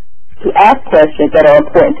 to ask questions that are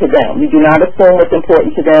important to them. We do not assume what's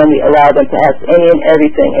important to them. We allow them to ask any and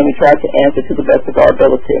everything, and we try to answer to the best of our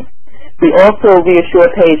ability. We also reassure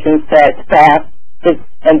patients that staff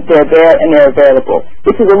and they're there and they're available.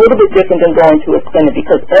 This is a little bit different than going to a clinic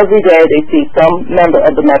because every day they see some member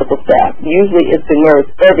of the medical staff. Usually it's the nurse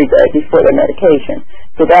every day before their medication.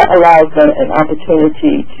 So that allows them an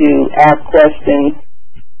opportunity to ask questions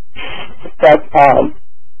that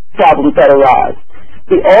problems that arise.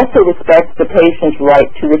 We also respect the patient's right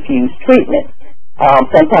to refuse treatment.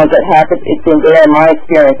 Sometimes that happens. It's been there in my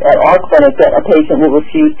experience at our clinic that a patient will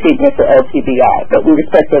refuse treatment for LTBI, but we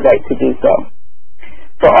respect their right to do so.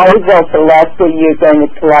 For our results for the last 3 years during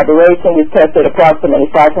this collaboration, we've tested approximately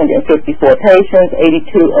 554 patients,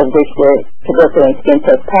 82 of which were tuberculosis and skin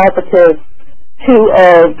test positive. 2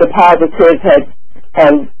 of the positives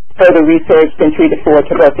had further research been treated for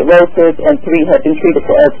tuberculosis, and 3 had been treated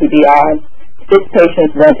for LTBI. 6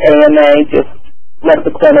 patients went AMA, just left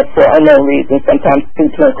the clinic for unknown reasons, sometimes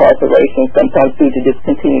due to incarceration, sometimes due to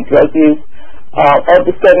discontinued drug use. Of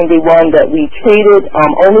the 71 that we treated,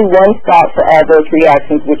 only 1 stopped for adverse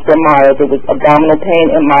reactions, which were mild. There was abdominal pain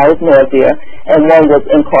and mild nausea, and 1 was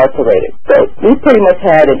incarcerated. So we pretty much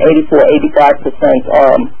had an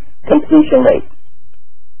 84-85% completion rate.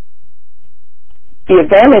 The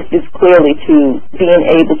advantage is clearly to being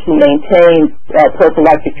able to maintain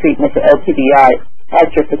prophylactic treatment for LTBI at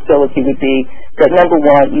your facility would be that, number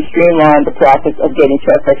 1, you streamline the process of getting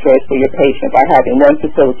chest x-rays for your patient by having 1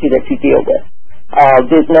 facility that you deal with.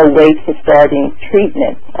 There's no wait for starting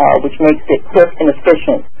treatment, which makes it quick and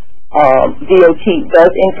efficient. DOT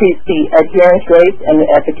does increase the adherence rates and the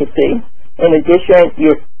efficacy. In addition,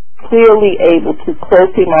 you're clearly able to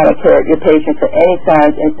closely monitor your patient for any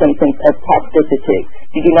signs and symptoms of toxicity.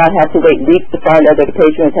 You do not have to wait weeks to find out that the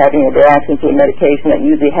patient is having a reaction to a medication that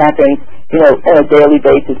usually happens, on a daily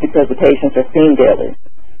basis because the patients are seen daily.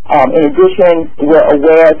 In addition, we're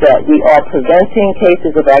aware that we are preventing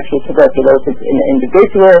cases of actual tuberculosis in the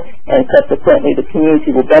individual, and subsequently the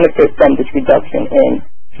community will benefit from this reduction in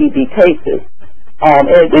TB cases.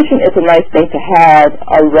 In addition, it's a nice thing to have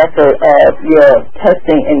a record of your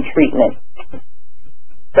testing and treatment.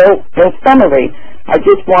 So, in summary, I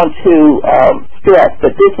just want to stress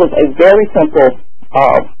that this was a very simple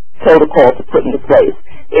protocol to put into place.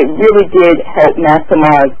 It really did help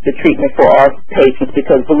maximize the treatment for our patients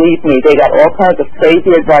because, believe me, they got all kinds of crazy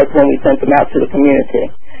advice when we sent them out to the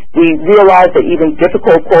community. We realized that even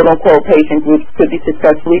difficult, quote-unquote, patient groups could be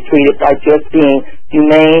successfully treated by just being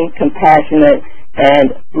humane, compassionate,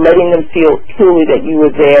 and letting them feel truly that you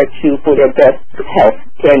were there for their best health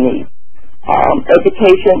care needs.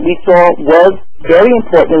 Education, we saw, was very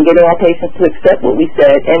important in getting our patients to accept what we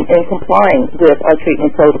said and complying with our treatment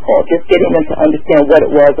protocol, just getting them to understand what it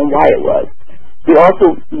was and why it was. We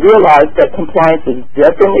also realized that compliance is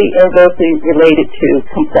definitely inversely related to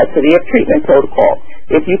complexity of treatment protocol.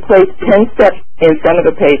 If you place 10 steps in front of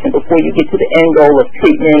a patient before you get to the end goal of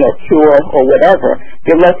treatment or cure or whatever,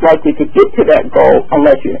 you're less likely to get to that goal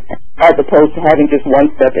as opposed to having just 1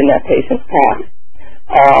 step in that patient's path.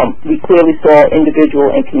 We clearly saw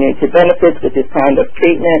individual and community benefits with this kind of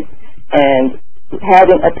treatment, and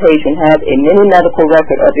having a patient have a mini medical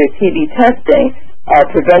record of their TB testing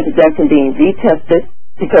prevented them from being retested,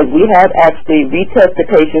 because we have actually retested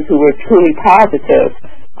patients who were truly positive,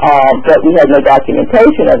 but we had no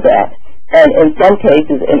documentation of that. And in some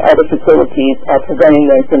cases, in other facilities, preventing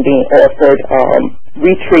them from being offered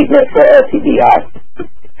retreatment for LTBI.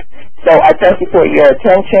 So I thank you for your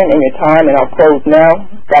attention and your time, and I'll close now.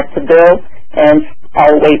 Back to Bill, and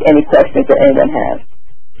I'll await any questions that anyone has.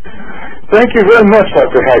 Thank you very much,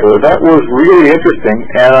 Dr. Hagler. That was really interesting,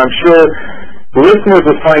 and I'm sure listeners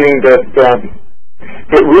are finding that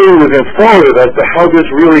it really was informative as to how this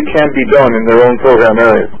really can be done in their own program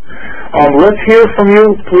areas. Let's hear from you.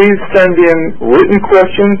 Please send in written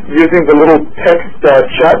questions using the little text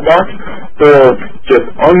chat box, or just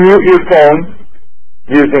unmute your phone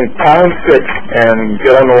using #6 and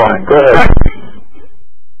get on the line. Go ahead.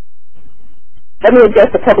 Let me address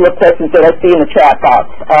a couple of questions that I see in the chat box.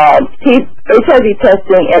 HIV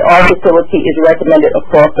testing at our facility is recommended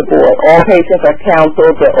across the board. All patients are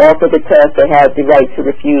counseled. They're offered the test. They have the right to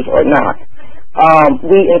refuse or not.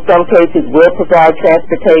 We, in some cases, will provide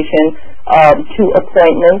transportation to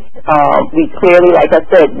appointments. We clearly, like I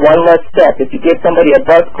said, one less step. If you give somebody a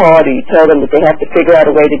bus card or you tell them that they have to figure out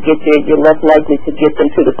a way to get there, you're less likely to get them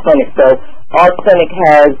to the clinic. So our clinic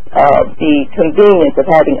has the convenience of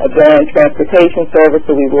having a van transportation service,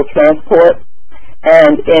 so we will transport.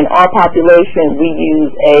 And in our population, we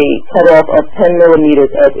use a cutoff of 10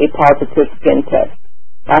 millimeters as a positive skin test.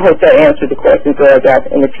 I hope that answered the questions that I got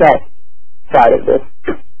in the chat side of this.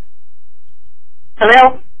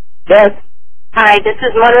 Hello? Yes. Hi, this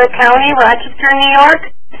is Monroe County, Rochester, New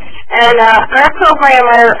York. And our program,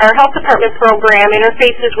 our health department program,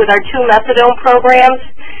 interfaces with our 2 methadone programs,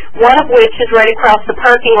 one of which is right across the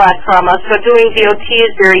parking lot from us. So doing DOT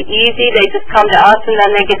is very easy. They just come to us and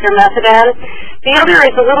then they get their methadone. The other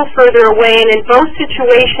is a little further away, and in both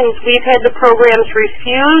situations we've had the programs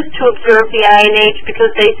refuse to observe the INH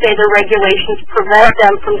because they say the regulations prevent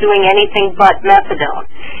them from doing anything but methadone.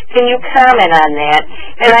 Can you comment on that?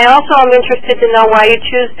 And I also am interested to know why you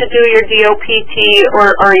choose to do your DOPT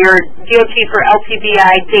or your DOT for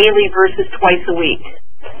LPBI daily versus twice a week.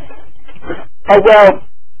 Well,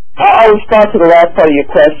 I'll respond to the last part of your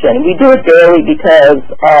question. We do it daily because,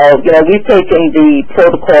 we've taken the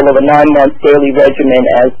protocol of a 9-month daily regimen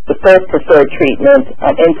as the first preferred treatment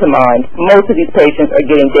into mind. Most of these patients are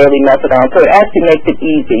getting daily methadone, so it actually makes it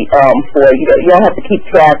easy for you. You don't have to keep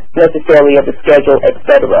track necessarily of the schedule,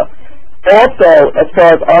 etc. Also, as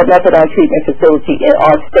far as our methadone treatment facility in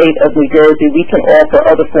our state of New Jersey, we can offer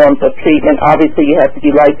other forms of treatment. Obviously, you have to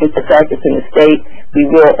be licensed to practice in the state. We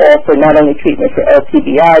will offer not only treatment for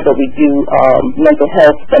LPBI, but we do mental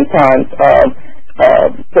health sometimes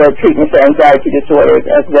for treatment for anxiety disorders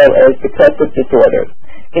as well as depressive disorders.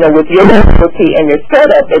 With your facility and your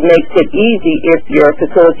setup, it makes it easy if your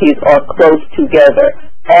facilities are close together.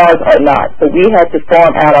 Ours are not. So we had to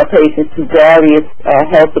farm out our patients to various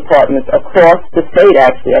health departments across the state,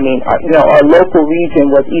 actually. Our local region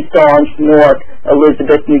was East Orange, Newark,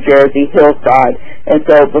 Elizabeth, New Jersey, Hillside. And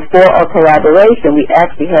so before our collaboration, we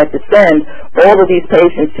actually had to send all of these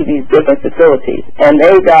patients to these different facilities. And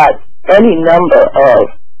they got any number of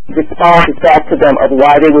responses back to them of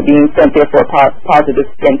why they were being sent there for a positive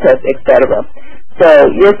skin test, etc.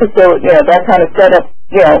 So your facility, that kind of setup,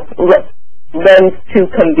 lends to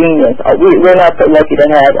convenience. We're not so lucky to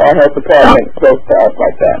have our health department close to us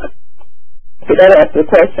like that. Did that answer the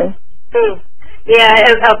question? Yeah,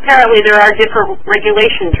 apparently there are different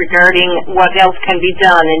regulations regarding what else can be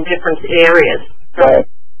done in different areas. So, right.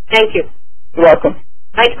 Thank you. You're welcome.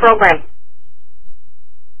 Nice program.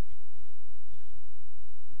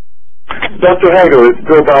 Dr. Hagel, it's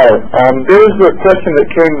Bill Bauer. There's a question that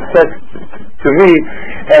came to me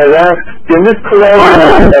and it asks, in this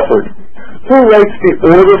collaborative effort, who writes the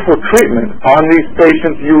order for treatment on these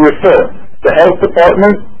patients you refer? The health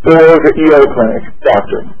department or the EO clinic,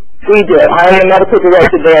 doctor? We do. I am a medical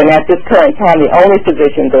director there, and at this current time, the only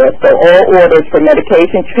physician there. So all orders for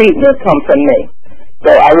medication treatment come from me. So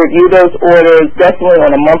I review those orders definitely on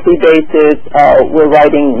a monthly basis. We're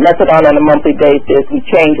writing methadone on a monthly basis. We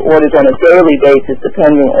change orders on a daily basis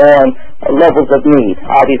depending on levels of need.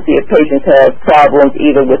 Obviously, if patients have problems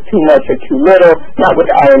either with too much or too little, not with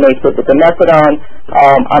the INH but with the methadone,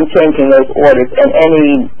 I'm changing those orders. And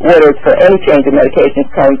any orders for any change of medications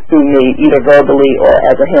comes through me either verbally or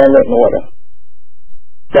as a handwritten order.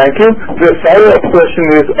 Thank you. The follow-up question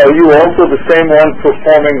is, are you also the same one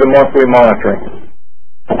performing the monthly monitoring?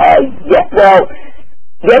 Yes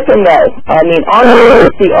and no. I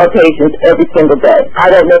see our patients every single day. I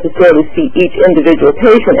don't necessarily see each individual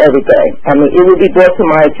patient every day. It would be brought to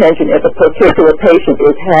my attention if a particular patient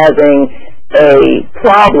is having a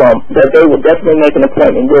problem that they would definitely make an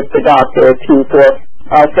appointment with the doctor for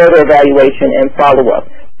further evaluation and follow-up.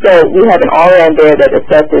 So we have an RN there that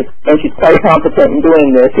assesses, and she's quite competent in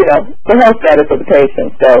doing this, the health status of the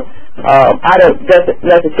patient. So I don't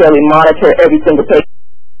necessarily monitor every single patient.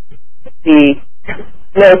 The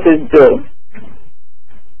nurses do.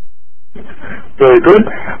 Very good.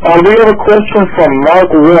 We have a question from Mark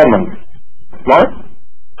Warman. Mark?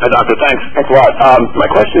 Hi, Doctor. Thanks a lot. My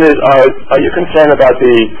question is, are you concerned about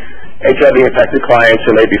the HIV-infected clients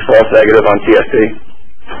who may be false negative on TST?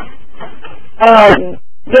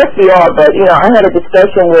 Yes, we are, but, I had a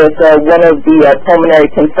discussion with one of the pulmonary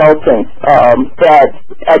consultants that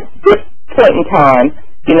at this point in time,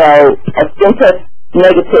 a skin test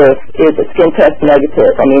negative is a skin test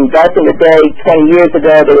negative. Back in the day, 20 years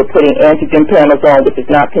ago, they were putting antigen panels on, which is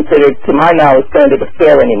not considered, to my knowledge, standard of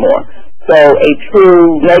care anymore. So a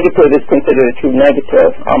true negative is considered a true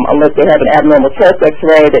negative, unless they have an abnormal chest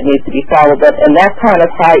X-ray that needs to be followed up. And that kind of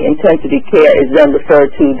high-intensity care is then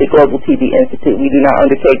referred to the Global TB Institute. We do not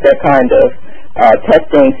undertake that kind of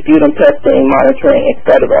testing, sputum testing, monitoring,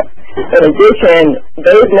 etc. In addition,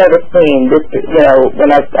 they've never seen this,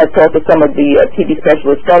 when I talked to some of the TB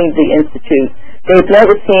specialists from the Institute, they've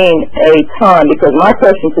never seen a time, because my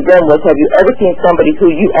question to them was, have you ever seen somebody who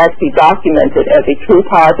you actually documented as a true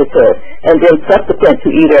positive and then subsequent to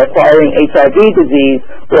either acquiring HIV disease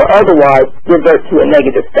or otherwise revert to a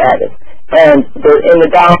negative status? And in the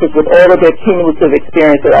doctors, with all of their cumulative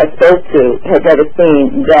experience that I spoke to, have never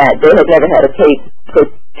seen that. They have never had a case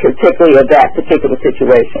particularly of that particular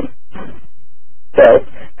situation. So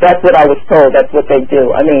that's what I was told. That's what they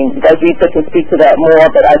do. I mean, Rita can speak to that more,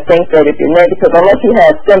 but I think that if you're negative, unless you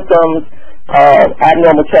have symptoms of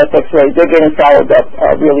abnormal chest X-rays, they're getting followed up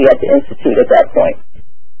really at the Institute at that point.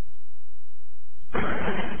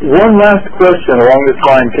 One last question along this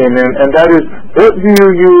line came in, and that is, what do you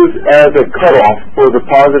use as a cutoff for the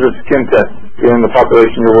positive skin test in the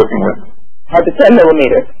population you're working with? The 10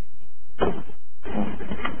 millimeters.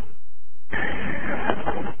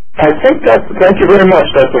 Thank you very much,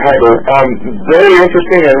 Dr. Heiber. Very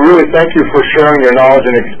interesting, and really thank you for sharing your knowledge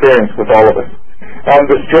and experience with all of us.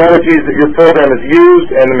 The strategies that your program has used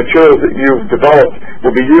and the materials that you've developed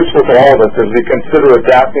will be useful to all of us as we consider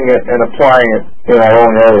adapting it and applying it in our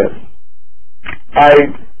own areas. I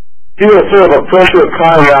feel sort of a pressure of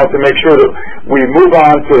time now to make sure that we move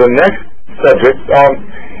on to the next subject.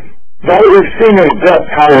 Now that we've seen in depth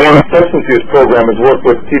how one substance use program has worked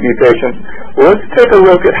with TB patients, let's take a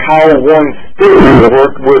look at how one state has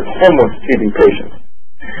worked with homeless TB patients.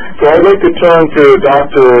 So I'd like to turn to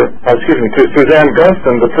Suzanne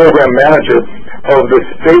Gunston, the program manager of the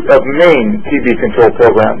State of Maine TB Control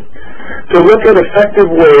Program, to look at effective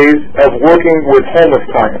ways of working with homeless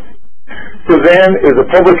clients. Suzanne is a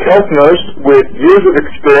public health nurse with years of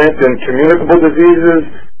experience in communicable diseases,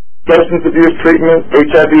 substance abuse treatment,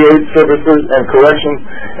 HIV/AIDS services and corrections,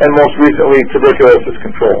 and most recently tuberculosis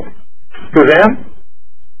control. Suzanne?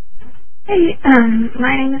 Hey,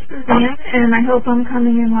 my name is Suzanne, and I hope I'm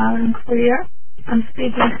coming in loud and clear. I'm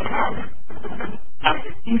speaking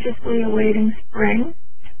anxiously awaiting spring.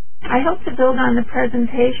 I hope to build on the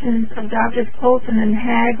presentations of Drs. Colton and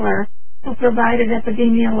Hagler, who provided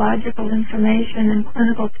epidemiological information and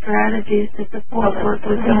clinical strategies to support work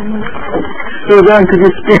with homeless. Suzanne, could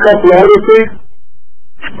you speak up louder, please?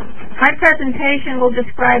 My presentation will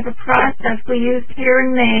describe a process we used here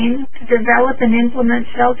in Maine to develop and implement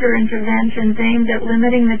shelter interventions aimed at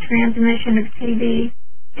limiting the transmission of TB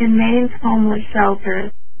in Maine's homeless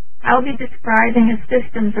shelters. I'll be describing a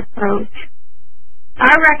systems approach.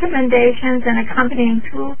 Our recommendations and accompanying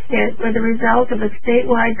toolkit were the result of a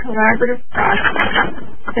statewide collaborative process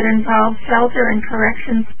that involved shelter and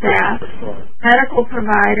corrections staff, medical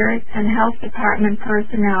providers, and health department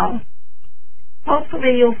personnel.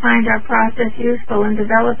 Hopefully you'll find our process useful in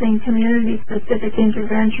developing community-specific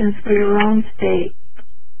interventions for your own state.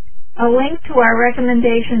 A link to our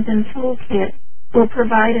recommendations and toolkit will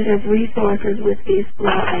provide it as resources with these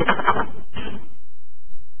slides.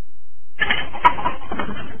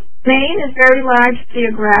 Maine is very large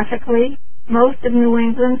geographically. Most of New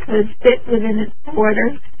England could fit within its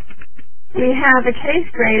borders. We have a case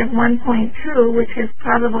rate of 1.2, which is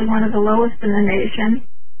probably one of the lowest in the nation,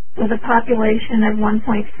 with a population of 1.3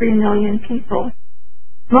 million people.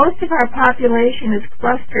 Most of our population is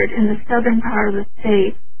clustered in the southern part of the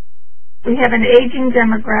state. We have an aging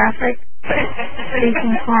demographic,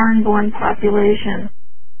 facing foreign-born population.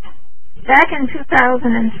 Back in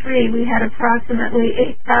 2003, we had approximately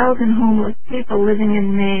 8,000 homeless people living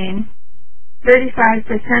in Maine.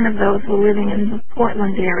 35% of those were living in the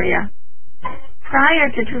Portland area.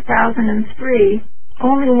 Prior to 2003,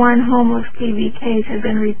 only one homeless TB case had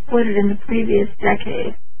been reported in the previous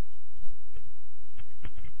decade.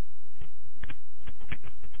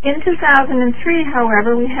 In 2003,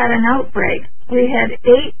 however, we had an outbreak. We had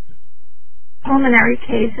 8 pulmonary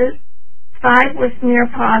cases, 5 were smear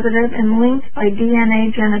positive and linked by DNA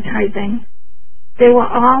genotyping. They were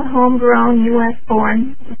all homegrown,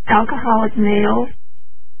 U.S.-born, alcoholic males.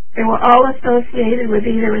 They were all associated with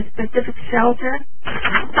either a specific shelter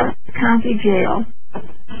or a county jail.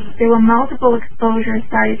 There were multiple exposure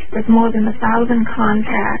sites with more than 1,000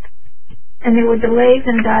 contacts, and there were delays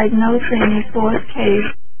in diagnosing the source case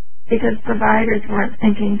because providers weren't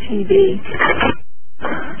thinking TB.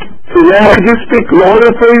 Suzanne, could you speak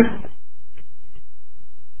louder, please?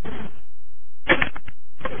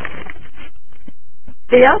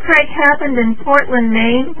 The outbreak happened in Portland,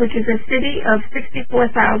 Maine, which is a city of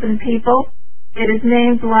 64,000 people. It is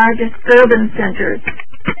Maine's largest urban center.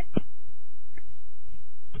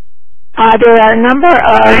 There are a number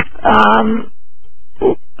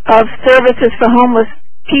of services for homeless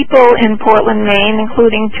people in Portland, Maine,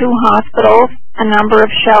 including 2 hospitals, a number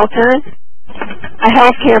of shelters, a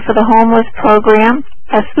health care for the homeless program,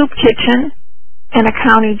 a soup kitchen, and a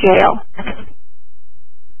county jail.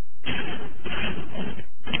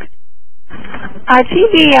 Our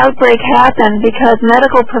TB outbreak happened because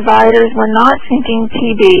medical providers were not thinking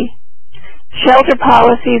TB. Shelter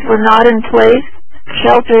policies were not in place.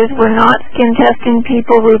 Shelters were not skin testing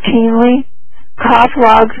people routinely. Cough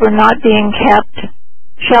logs were not being kept.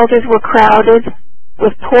 Shelters were crowded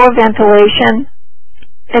with poor ventilation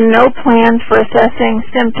and no plans for assessing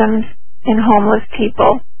symptoms in homeless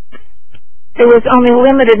people. There was only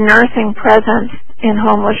limited nursing presence in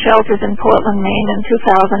homeless shelters in Portland, Maine in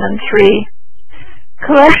 2003.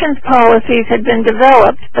 Corrections policies had been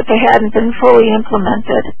developed, but they hadn't been fully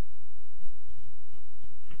implemented.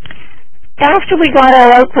 After we got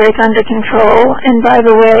our outbreak under control, and by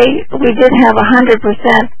the way, we did have a 100%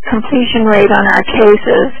 completion rate on our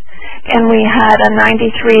cases, and we had a 93%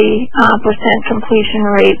 completion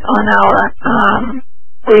rate on our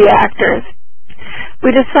reactors. We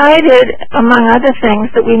decided, among other things,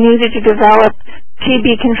 that we needed to develop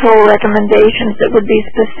TB control recommendations that would be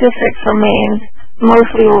specific for Maine's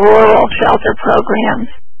mostly rural shelter programs.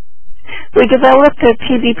 We developed a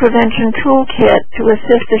TB prevention toolkit to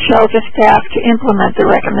assist the shelter staff to implement the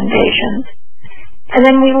recommendations. And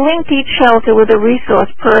then we linked each shelter with a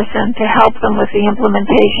resource person to help them with the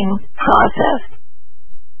implementation process.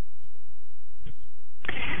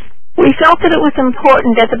 We felt that it was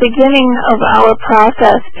important at the beginning of our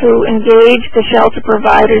process to engage the shelter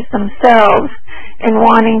providers themselves in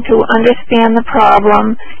wanting to understand the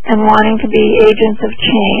problem and wanting to be agents of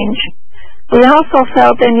change. We also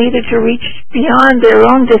felt they needed to reach beyond their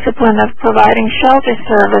own discipline of providing shelter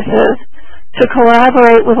services to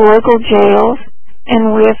collaborate with local jails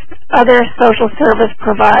and with other social service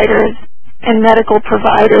providers and medical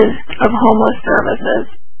providers of homeless services.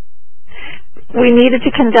 We needed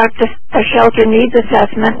to conduct a shelter needs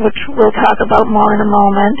assessment, which we'll talk about more in a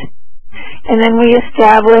moment. And then we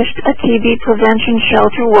established a TB prevention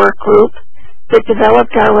shelter work group that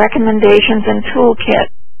developed our recommendations and toolkit.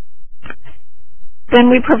 Then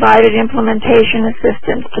we provided implementation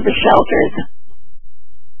assistance to the shelters.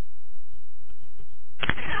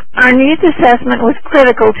 Our needs assessment was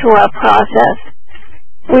critical to our process.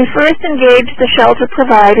 We first engaged the shelter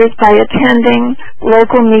providers by attending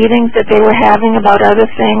local meetings that they were having about other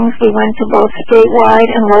things. We went to both statewide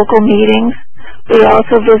and local meetings. We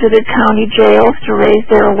also visited county jails to raise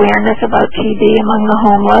their awareness about TB among the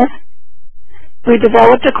homeless. We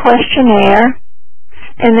developed a questionnaire,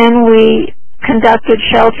 and then we conducted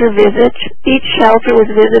shelter visits. Each shelter was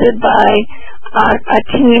visited by a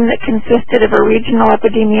team that consisted of a regional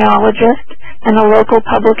epidemiologist and a local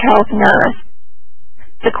public health nurse.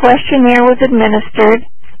 The questionnaire was administered,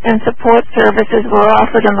 and support services were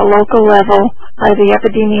offered on the local level by the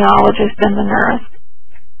epidemiologist and the nurse.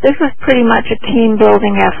 This was pretty much a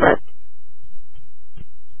team-building effort.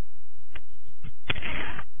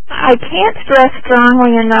 I can't stress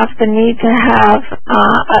strongly enough the need to have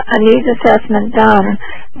a needs assessment done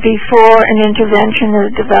before an intervention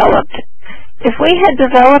is developed. If we had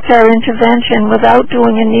developed our intervention without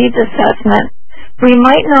doing a needs assessment, we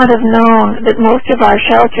might not have known that most of our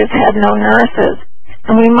shelters had no nurses,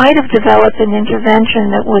 and we might have developed an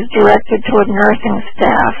intervention that was directed toward nursing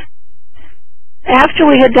staff. After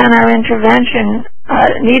we had done our intervention,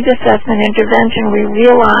 needs assessment intervention, we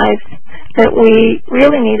realized that we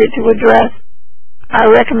really needed to address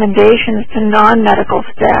our recommendations to non-medical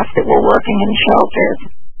staff that were working in shelters.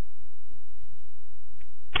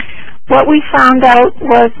 What we found out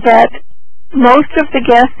was that most of the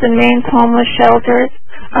guests in Maine's homeless shelters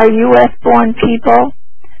are U.S.-born people.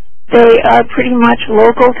 They are pretty much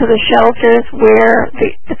local to the shelters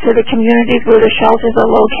to the communities where the shelters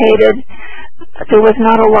are located. There was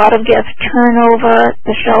not a lot of guest turnover.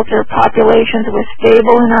 The shelter populations were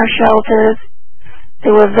stable in our shelters.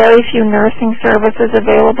 There were very few nursing services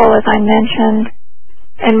available, as I mentioned.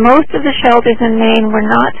 And most of the shelters in Maine were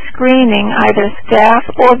not screening either staff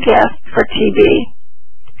or guests for TB.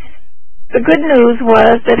 The good news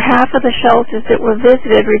was that half of the shelters that were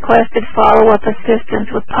visited requested follow-up assistance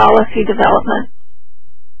with policy development.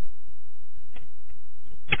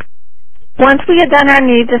 Once we had done our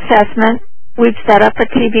needs assessment, we'd set up a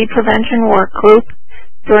TB prevention work group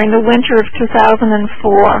during the winter of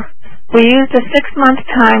 2004. We used a 6-month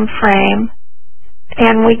time frame,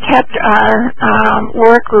 and we kept our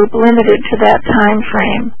work group limited to that time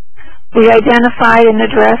frame. We identified and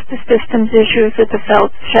addressed the systems issues that the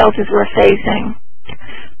shelters were facing.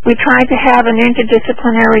 We tried to have an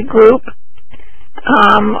interdisciplinary group,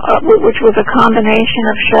 which was a combination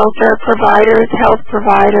of shelter providers, health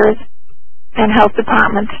providers, and health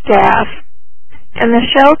department staff. And the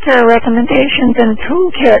shelter recommendations and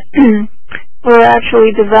toolkit were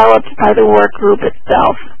actually developed by the work group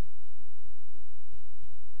itself.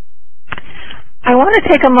 I want to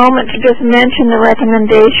take a moment to just mention the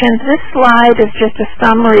recommendations. This slide is just a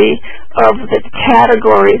summary of the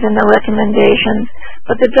categories in the recommendations,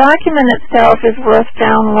 but the document itself is worth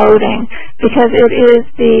downloading because it is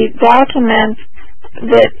the document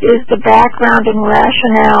that is the background and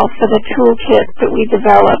rationale for the toolkit that we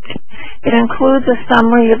developed. It includes a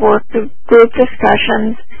summary of work group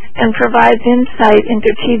discussions and provides insight into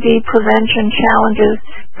TB prevention challenges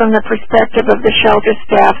from the perspective of the shelter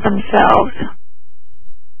staff themselves.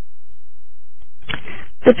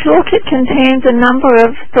 The toolkit contains a number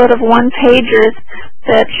of sort of one-pagers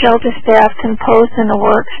that shelter staff can post in a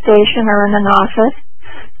workstation or in an office.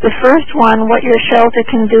 The first one, what your shelter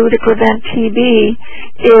can do to prevent TB,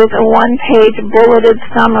 is a one-page bulleted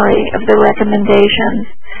summary of the recommendations,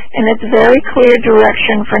 and it's very clear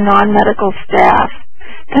direction for non-medical staff.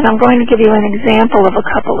 And I'm going to give you an example of a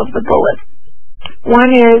couple of the bullets.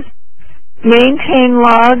 One is, maintain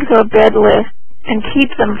logs or bed lists and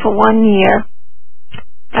keep them for 1 year.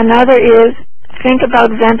 Another is, think about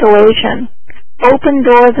ventilation. Open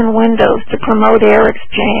doors and windows to promote air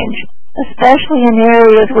exchange, especially in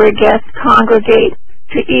areas where guests congregate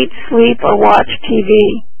to eat, sleep, or watch TV.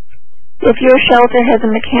 If your shelter has a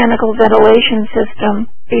mechanical ventilation system,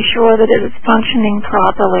 be sure that it is functioning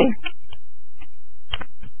properly.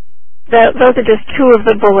 Those are just two of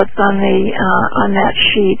the bullets on that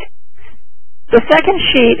sheet. The second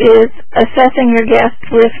sheet is assessing your guest's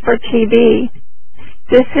risk for TB.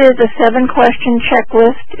 This is a 7-question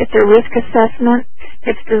checklist. It's a risk assessment.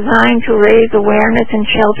 It's designed to raise awareness in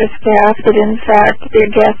shelter staff that, in fact,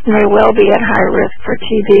 their guests may well be at high risk for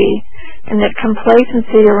TB, and that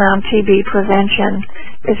complacency around TB prevention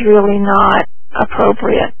is really not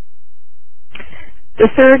appropriate.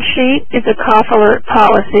 The third sheet is a cough alert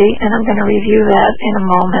policy, and I'm going to review that in a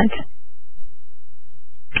moment.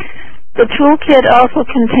 The toolkit also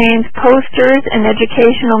contains posters and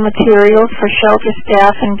educational materials for shelter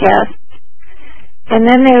staff and guests. And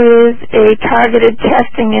then there is a targeted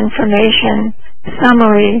testing information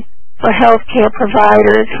summary for healthcare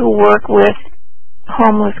providers who work with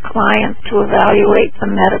homeless clients to evaluate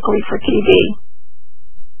them medically for TB.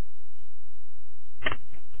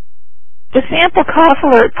 The sample cough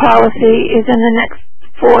alert policy is in the next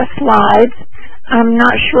 4 slides. I'm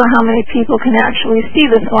not sure how many people can actually see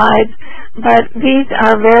the slides, but these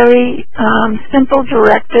are very simple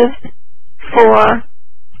directives for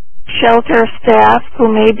shelter staff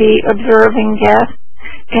who may be observing guests,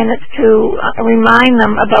 and it's to remind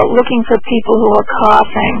them about looking for people who are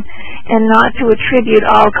coughing and not to attribute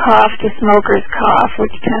all cough to smoker's cough,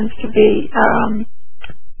 which tends to be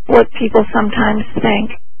what people sometimes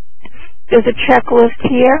think. There's a checklist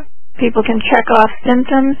here. People can check off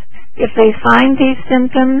symptoms. If they find these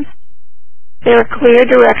symptoms, there are clear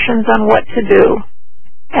directions on what to do.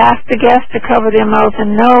 Ask the guest to cover their mouth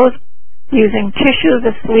and nose using tissues,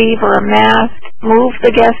 a sleeve, or a mask. Move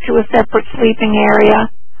the guest to a separate sleeping area,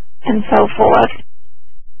 and so forth.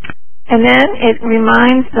 And then it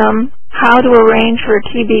reminds them how to arrange for a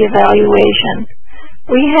TB evaluation.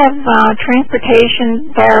 We have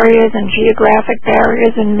transportation barriers and geographic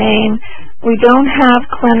barriers in Maine. We don't have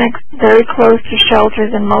clinics very close to shelters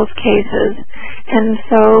in most cases, and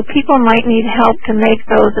so people might need help to make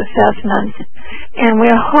those assessments. And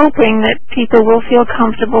we're hoping that people will feel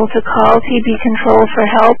comfortable to call TB Control for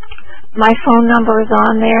help. My phone number is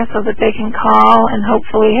on there so that they can call and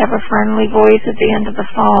hopefully have a friendly voice at the end of the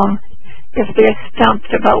phone if they're stumped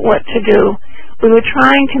about what to do. We were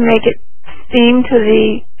trying to make it seem to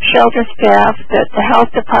the shelter staff that the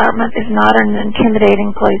health department is not an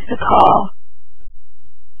intimidating place to call.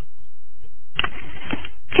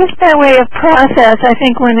 Just by way of process, I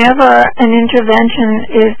think whenever an intervention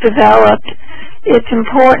is developed, it's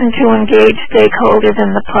important to engage stakeholders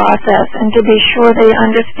in the process and to be sure they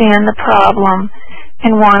understand the problem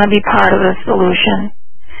and want to be part of the solution.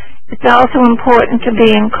 It's also important to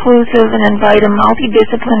be inclusive and invite a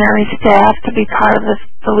multidisciplinary staff to be part of the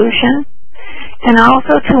solution, and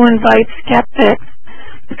also to invite skeptics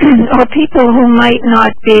or people who might not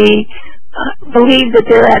believe that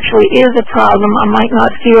there actually is a problem or might not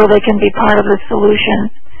feel they can be part of the solution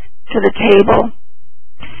to the table.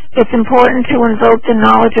 It's important to invoke the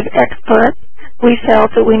knowledge of experts. We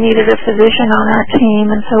felt that we needed a physician on our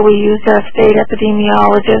team, and so we used our state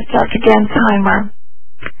epidemiologist, Dr. Gensheimer.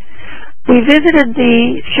 We visited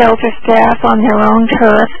the shelter staff on their own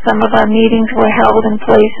turf. Some of our meetings were held in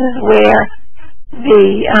places where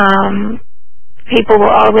the people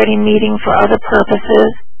were already meeting for other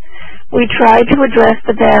purposes. We tried to address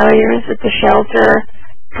the barriers that the shelter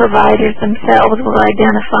providers themselves were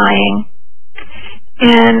identifying.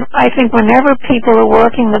 And I think whenever people are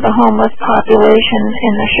working with the homeless population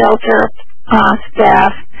in the shelter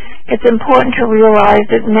staff, it's important to realize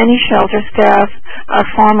that many shelter staff are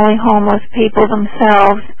formerly homeless people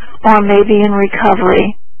themselves or maybe in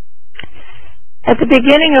recovery. At the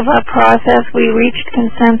beginning of our process, we reached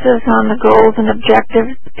consensus on the goals and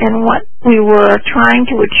objectives and what we were trying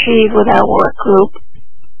to achieve with our work group.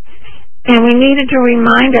 And we needed to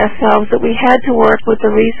remind ourselves that we had to work with the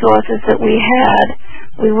resources that we had.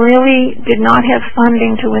 We really did not have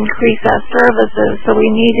funding to increase our services, so we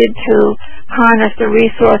needed to harness the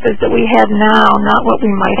resources that we had now, not what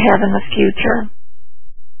we might have in the future.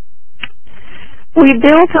 We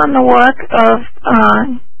built on the work of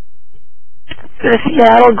the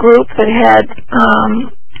Seattle group that had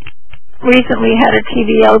recently had a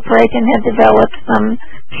TB outbreak and had developed some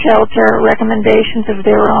shelter recommendations of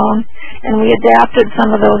their own, and we adapted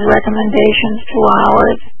some of those recommendations to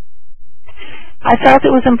ours. I felt it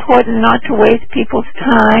was important not to waste people's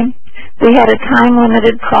time. We had a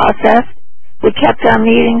time-limited process. We kept our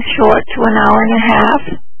meetings short to an hour and a half,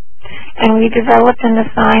 and we developed and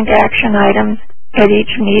assigned action items at each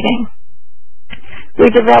meeting. We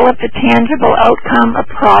developed a tangible outcome, a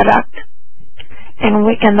product, and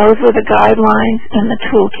those were the guidelines in the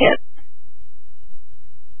toolkit.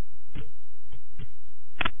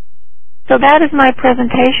 So that is my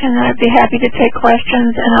presentation, and I'd be happy to take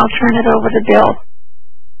questions, and I'll turn it over to Bill.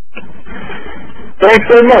 Thanks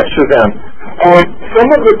very much, Suzanne. Some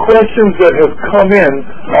of the questions that have come in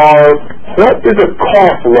are, what is a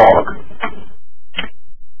cough log?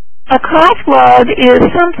 A cough log is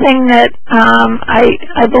something that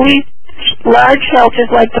I believe large shelters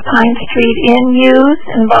like the Pine Street Inn use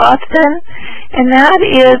in Boston, and that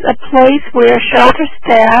is a place where shelter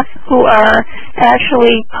staff who are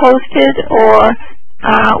actually posted or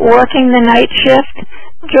working the night shift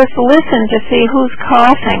just listen to see who's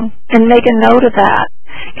coughing and make a note of that.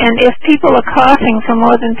 And if people are coughing for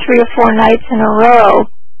more than 3 or 4 nights in a row,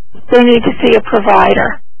 they need to see a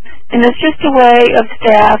provider. And it's just a way of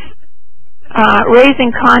staff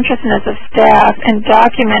raising consciousness of staff and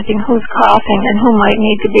documenting who's coughing and who might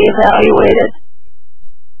need to be evaluated.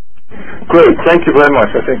 Great, thank you very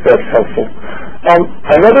much. I think that's helpful.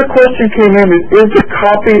 Another question came in, is a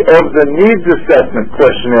copy of the needs assessment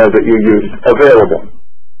questionnaire that you used available?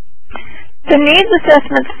 The needs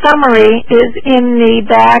assessment summary is in the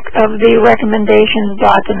back of the recommendations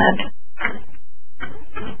document.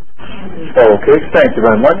 Okay, thank you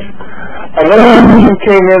very much. Another question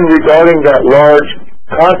came in regarding that large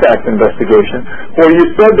contact investigation, where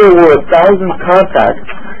you said there were 1,000 contacts,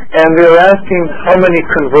 and they're asking how many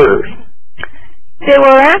converters. There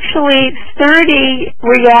were actually 30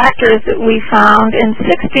 reactors that we found, and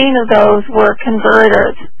 16 of those were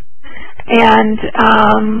converters. And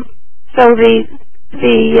so we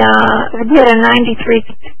had a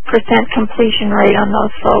 93% completion rate on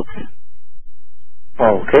those folks.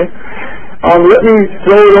 Okay. Let me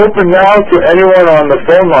throw it open now to anyone on the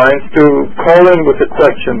phone lines to call in with a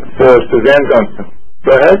question for Suzanne Gunston.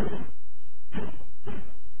 Go ahead.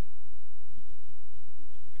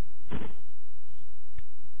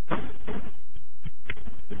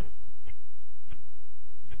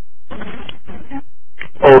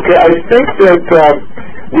 Okay, I think that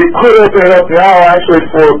we could open it up now actually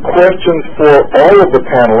for questions for all of the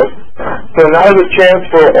panelists. So now is a chance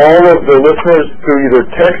for all of the listeners to either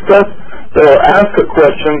text us or ask a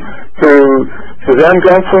question to Suzanne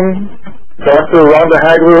Gunston, Dr. Rhonda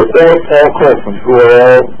Hagler, or Paul Colson, who are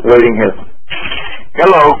all waiting here.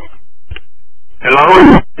 Hello.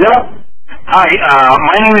 Hello? Yeah. Hi,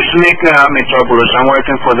 my name is Nick Mitropoulos. I'm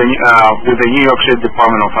working for with the New York City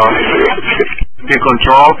Department of Health and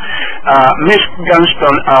Control. Ms.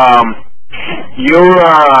 Gunston,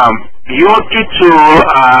 your key to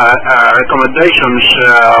recommendations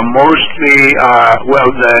mostly,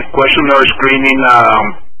 the questionnaire screening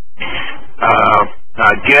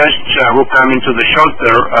guests who come into the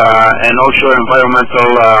shelter and also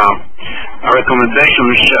environmental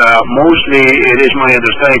recommendations. Mostly, it is my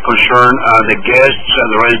understanding, concern the guests and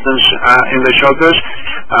the residents in the shelters.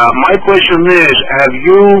 My question is, have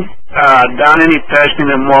you done any testing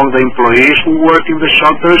among the employees who work in the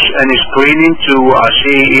shelters, any screening to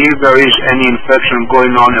see if there is any infection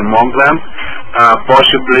going on among them,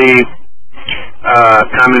 possibly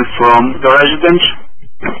coming from the residents?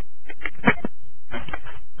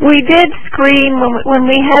 We did screen, when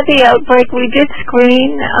we had the outbreak, we did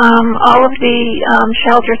screen all of the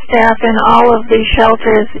shelter staff in all of the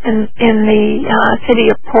shelters in the city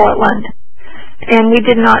of Portland. And we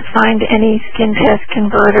did not find any skin test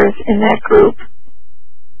converters in that group.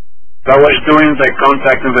 That was during the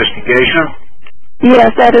contact investigation? Yes,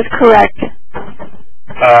 that is correct.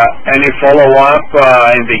 Any follow-up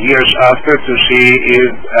in the years after to see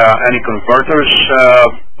if any converters,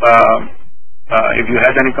 if you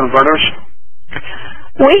had any converters?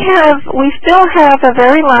 We still have a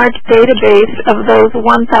very large database of those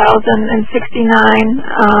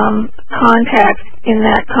 1,069 contacts in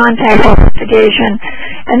that contact investigation.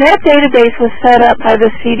 And that database was set up by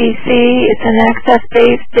the CDC. It's an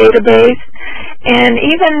access-based database. And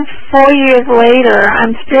even 4 years later,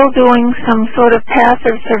 I'm still doing some sort of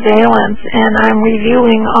passive surveillance, and I'm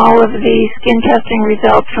reviewing all of the skin testing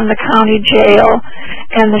results from the county jail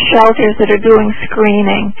and the shelters that are doing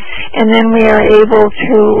screening. And then we are able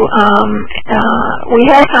to, we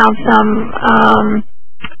have found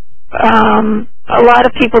a lot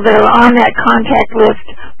of people that are on that contact list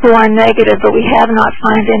who are negative, but we have not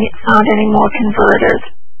found any more converters.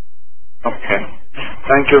 Okay.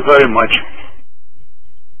 Thank you very much.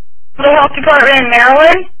 The health department in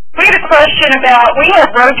Maryland. We had a question about, we have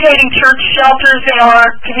rotating church shelters in our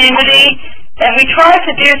community, and we tried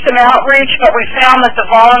to do some outreach, but we found that the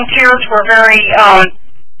volunteers were very,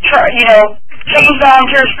 taking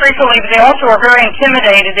volunteers frequently, but they also were very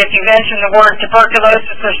intimidated if you mentioned the word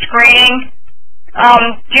tuberculosis or screening.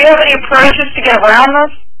 Do you have any approaches to get around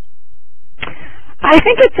this? I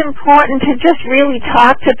think it's important to just really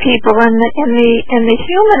talk to people, and the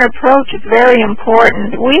human approach is very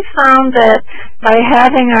important. We found that by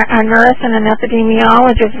having a nurse and an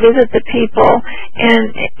epidemiologist visit the people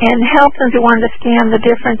and help them to understand the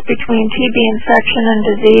difference between TB infection and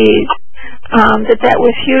disease, that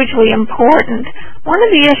was hugely important. One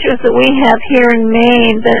of the issues that we have here in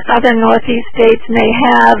Maine that other Northeast states may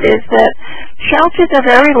have is that shelters are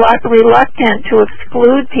very reluctant to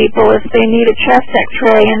exclude people if they need a chest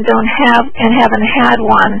X-ray and haven't had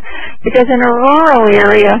one, because in a rural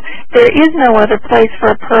area there is no other place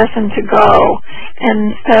for a person to go,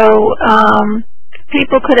 and so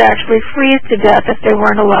people could actually freeze to death if they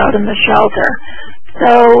weren't allowed in the shelter.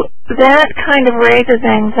 So that kind of raises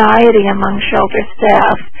anxiety among shelter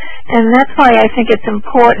staff, and that's why I think it's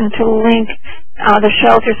important to link the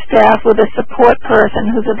shelter staff with a support person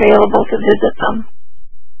who's available to visit them.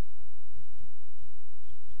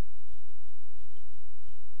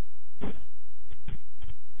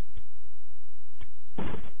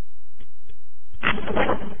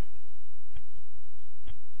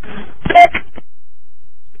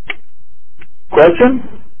 Question?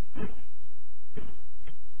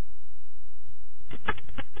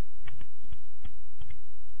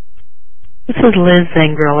 This is Liz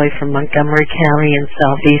Zangrelli from Montgomery County in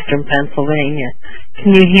southeastern Pennsylvania.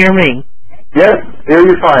 Can you hear me? Yes, hear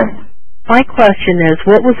you fine. My question is,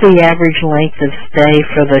 what was the average length of stay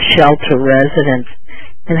for the shelter residents,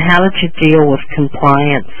 and how did you deal with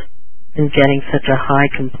compliance and getting such a high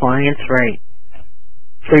compliance rate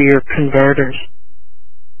for your converters?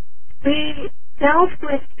 We dealt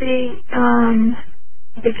with the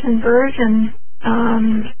conversion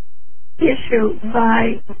issue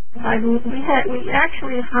we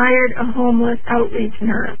actually hired a homeless outreach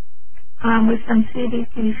nurse with some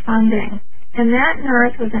CDC funding, and that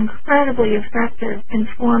nurse was incredibly effective in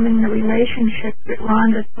forming the relationship that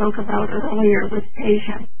Rhonda spoke about earlier with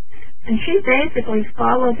patients. And she basically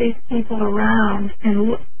followed these people around and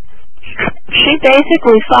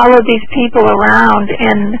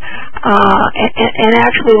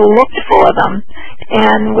actually looked for them,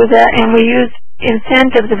 and we used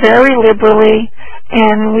incentives very liberally,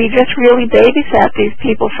 and we just really babysat these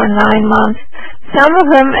people for 9 months. Some of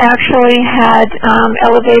them actually had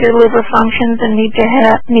elevated liver functions and need to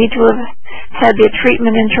have had their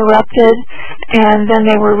treatment interrupted, and then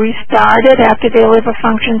they were restarted after their liver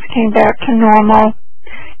functions came back to normal.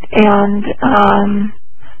 And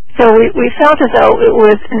so we felt as though it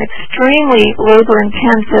was an extremely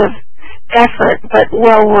labor-intensive effort, but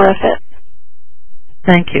well worth it.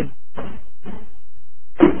 Thank you.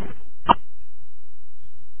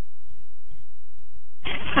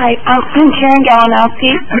 Hi, I'm Karen Galanowski,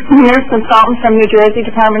 nurse consultant from New Jersey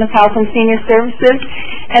Department of Health and Senior Services,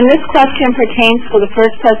 and this question pertains to the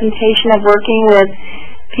first presentation of working with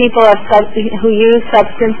people who use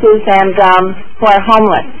substances and who are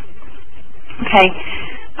homeless. Okay.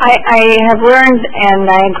 I have learned and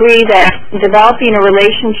I agree that developing a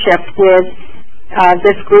relationship with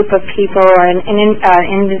this group of people or an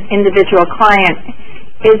individual client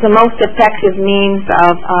is the most effective means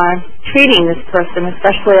of treating this person,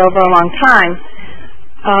 especially over a long time.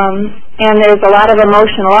 And there's a lot of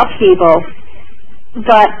emotional upheaval.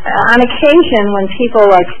 But on occasion, when people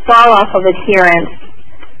fall off of adherence,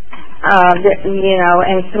 and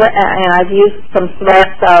I've used some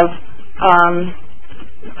threats of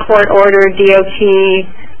court order, DOT,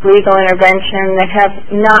 legal intervention that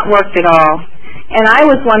have not worked at all. And I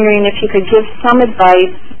was wondering if you could give some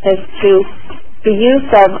advice as to the use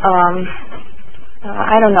of,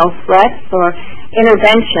 threats or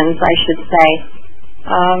interventions, I should say,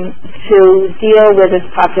 to deal with this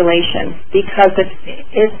population, because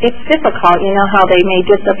it's difficult. You know how they may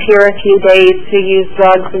disappear a few days to use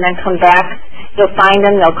drugs and then come back. You'll find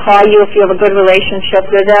them. They'll call you if you have a good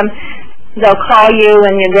relationship with them. They'll call you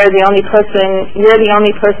and you're the only person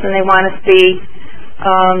they want to see.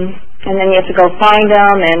 And then you have to go find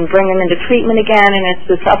them and bring them into treatment again, and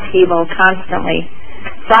it's this upheaval constantly.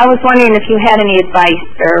 So I was wondering if you had any advice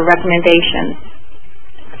or recommendations.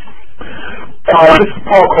 This is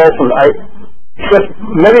Paul Colson.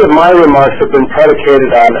 Many of my remarks have been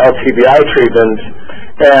predicated on LTBI treatment,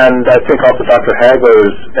 and I think also Dr.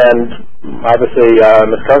 Hagler's, and obviously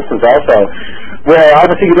Ms. Constance also, where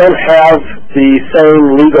obviously you don't have the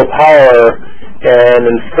same legal power in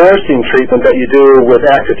enforcing treatment that you do with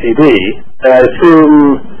active TB. And I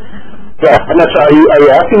assume, I'm not sure, are you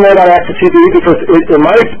asking that about active TB? Because in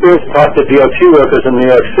my experience talking to DOT workers in New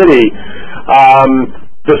York City,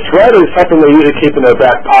 the threat is something they usually keep in their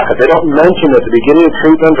back pocket. They don't mention at the beginning of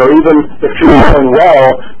treatment, or even if treatment's going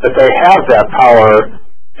well, that they have that power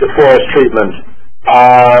to force treatment.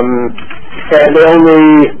 And they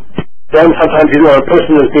only, then sometimes, a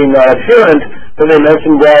person is being non-adherent, then they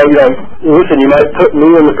mention, listen, you might put me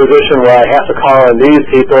in the position where I have to call on these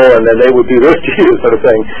people, and then they would do this to you, sort of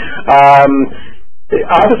thing.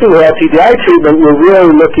 Obviously, with LTBI treatment, we're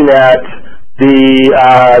really looking at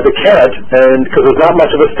the carrot, and because there's not much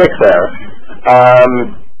of a stick there.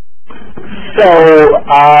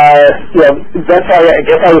 That's why I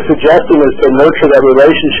guess I was suggesting is to nurture that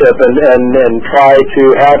relationship and try to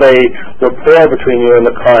have a rapport between you and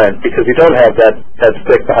the client, because you don't have that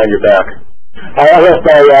stick behind your back. I don't know if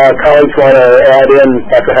my colleagues want to add in,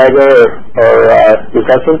 Dr. Hagler or Ms.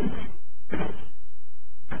 Hudson.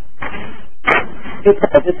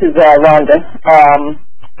 This is Rhonda.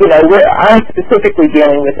 I'm specifically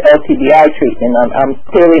dealing with LTBI treatment. I'm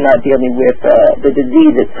clearly not dealing with the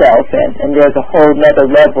disease itself, and there's a whole other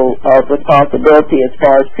level of responsibility as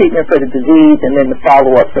far as treatment for the disease and then the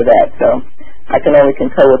follow-up for that. So I can only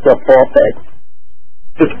concur with what Paul said.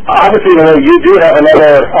 Obviously, you do have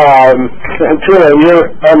another tool in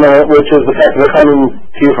your armament, which is the fact that they're coming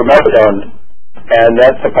to you for methadone, and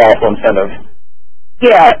that's a powerful incentive.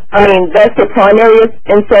 Yeah, that's the primary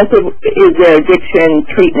incentive is their addiction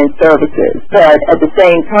treatment services. But at the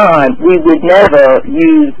same time, we would never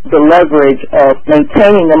use the leverage of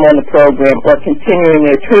maintaining them on the program or continuing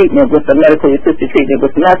their treatment with the medically assisted treatment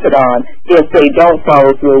with methadone if they don't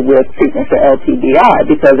follow through with treatment for LTBI.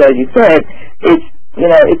 Because as you said, it's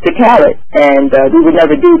the carrot, and we would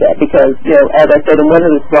never do that because, as I said in one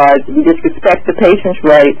of the slides, we just respect the patient's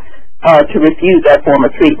right to refuse that form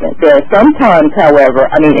of treatment. There are sometimes, however,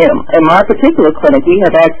 in my particular clinic, we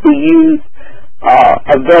have actually used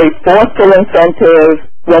a very forceful incentive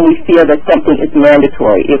when we feel that something is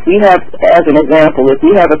mandatory. If we have, as an example, if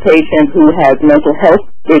we have a patient who has mental health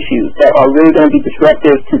issues that are really going to be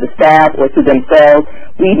disruptive to the staff or to themselves,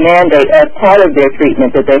 we mandate as part of their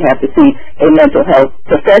treatment that they have to see a mental health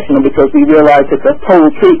professional because we realize that the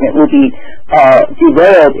total treatment will be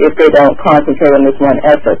derailed if they don't concentrate on this one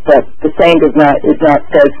effort. But the same is not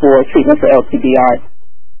said for treatment for LTBI.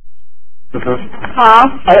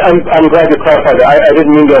 I'm glad you clarified that. I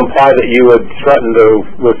didn't mean to imply that you would threaten to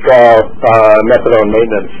withdraw methadone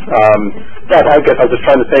maintenance. I guess I was just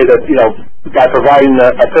trying to say that, by providing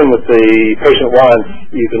a thing that the patient wants,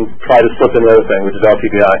 you can try to slip in the other thing, which is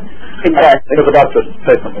LTBI. Exactly. I was about to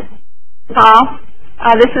say something. Paul,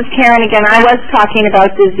 this is Karen again. I was talking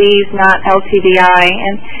about disease, not LTBI,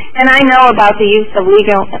 and I know about the use of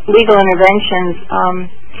legal interventions.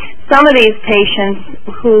 Some of these patients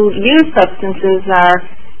who use substances are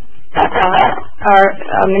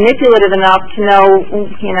manipulative enough to know,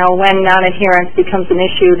 when non-adherence becomes an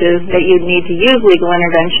issue that you need to use legal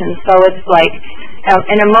intervention. So it's like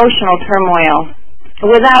an emotional turmoil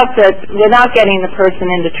without getting the person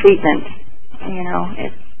into treatment.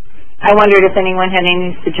 I wondered if anyone had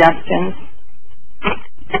any suggestions.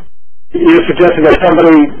 You're suggesting that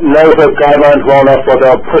somebody knows those guidelines well enough where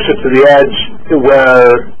they'll push it to the edge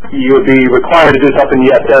where you would be required to do something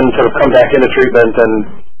yet then sort of come back into treatment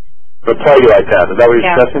and reply you like that. Is that what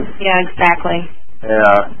you're suggesting? Yeah, exactly.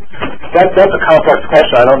 Yeah. That's a complex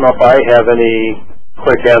question. I don't know if I have any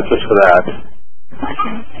quick answers for that.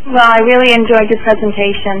 Well, I really enjoyed your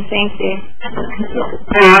presentation. Thank you.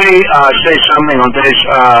 Can I say something on this?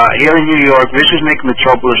 Here in New York, this is Nick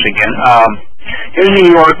Metropolis again. Here in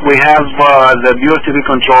New York, we have the Bureau of TB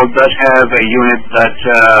Control does have a unit that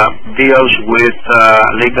deals with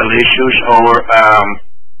legal issues or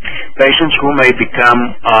patients who may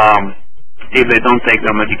become, if they don't take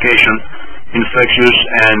their medication, infectious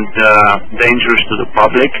and dangerous to the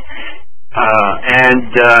public.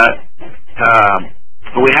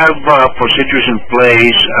 We have procedures in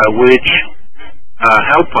place which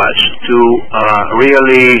help us to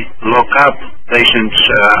really lock up patients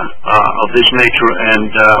of this nature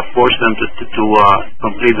and force them to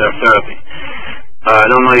complete their therapy. I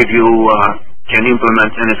don't know if you can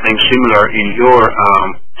implement anything similar in your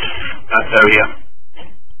area.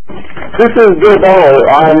 This is Bill Bonner.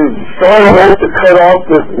 I'm sorry to cut off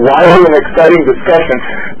this lively and exciting discussion,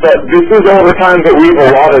 but this is all the time that we've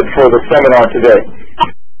allotted for the seminar today.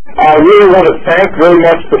 I really want to thank very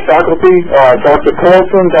much the faculty, Dr.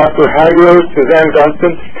 Colson, Dr. Hagros, Suzanne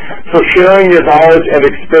Dunstan, for sharing your knowledge and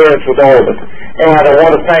experience with all of us. And I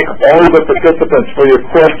want to thank all of the participants for your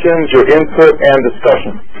questions, your input, and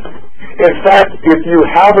discussion. In fact, if you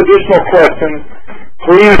have additional questions,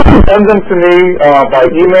 please send them to me by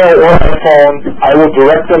email or by phone. I will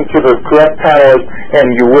direct them to the correct panelists,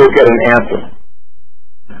 and you will get an answer.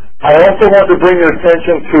 I also want to bring your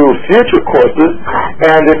attention to future courses,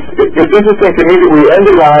 and it's interesting to me that we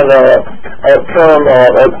ended on a term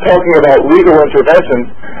talking about legal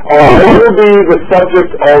interventions. It will be the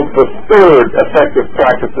subject of the third Effective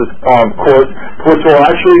Practices course, which will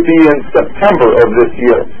actually be in September of this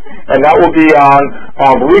year. And that will be on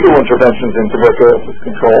legal interventions in tuberculosis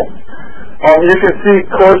control. You can see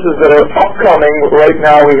courses that are upcoming. Right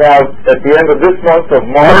now we have, at the end of this month of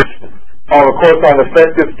March, a course on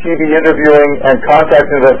effective TB interviewing and contact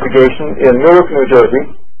investigation in Newark, New Jersey.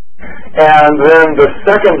 And then the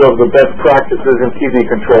second of the best practices in TB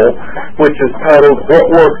control, which is titled What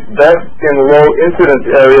Works Best in Low Incidence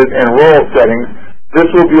Areas and Rural Settings. This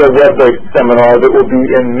will be a web-based seminar that will be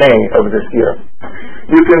in May of this year.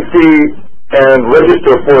 You can see and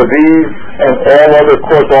register for these and all other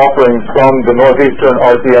course offerings from the Northeastern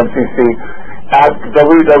RTMCC at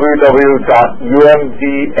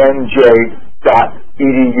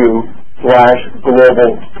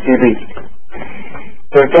www.umdnj.edu/globaltb.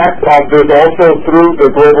 In fact, there's also through the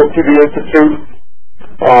Global TB Institute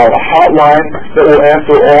a hotline that will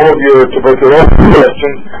answer all of your tuberculosis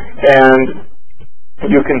questions, and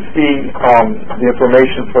you can see the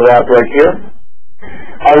information for that right here.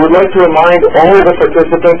 I would like to remind all of the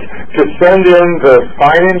participants to send in the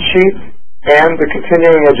sign-in sheet and the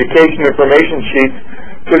continuing education information sheets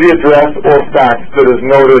to the address or fax that is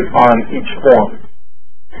noted on each form.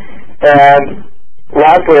 And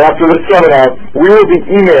lastly, after this seminar, we will be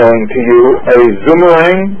emailing to you a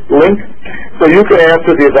Zoomerang link so you can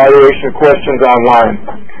answer the evaluation questions online.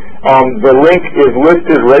 The link is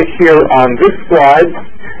listed right here on this slide.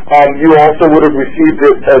 You also would have received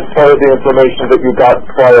it as part of the information that you got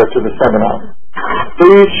prior to the seminar.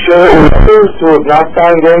 Please share it with others who have not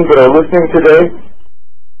signed in but are listening today.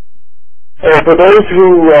 And for those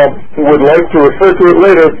who would like to refer to it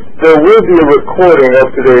later, there will be a recording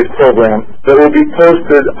of today's program that will be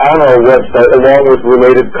posted on our website along with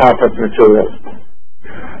related conference materials.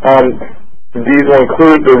 These will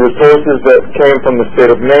include the resources that came from the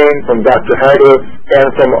state of Maine, from Dr. Hagler, and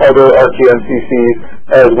from other RTMCCs,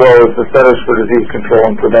 as well as the Centers for Disease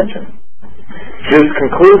Control and Prevention. This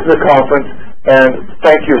concludes the conference, and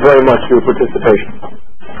thank you very much for your participation.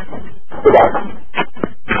 Goodbye.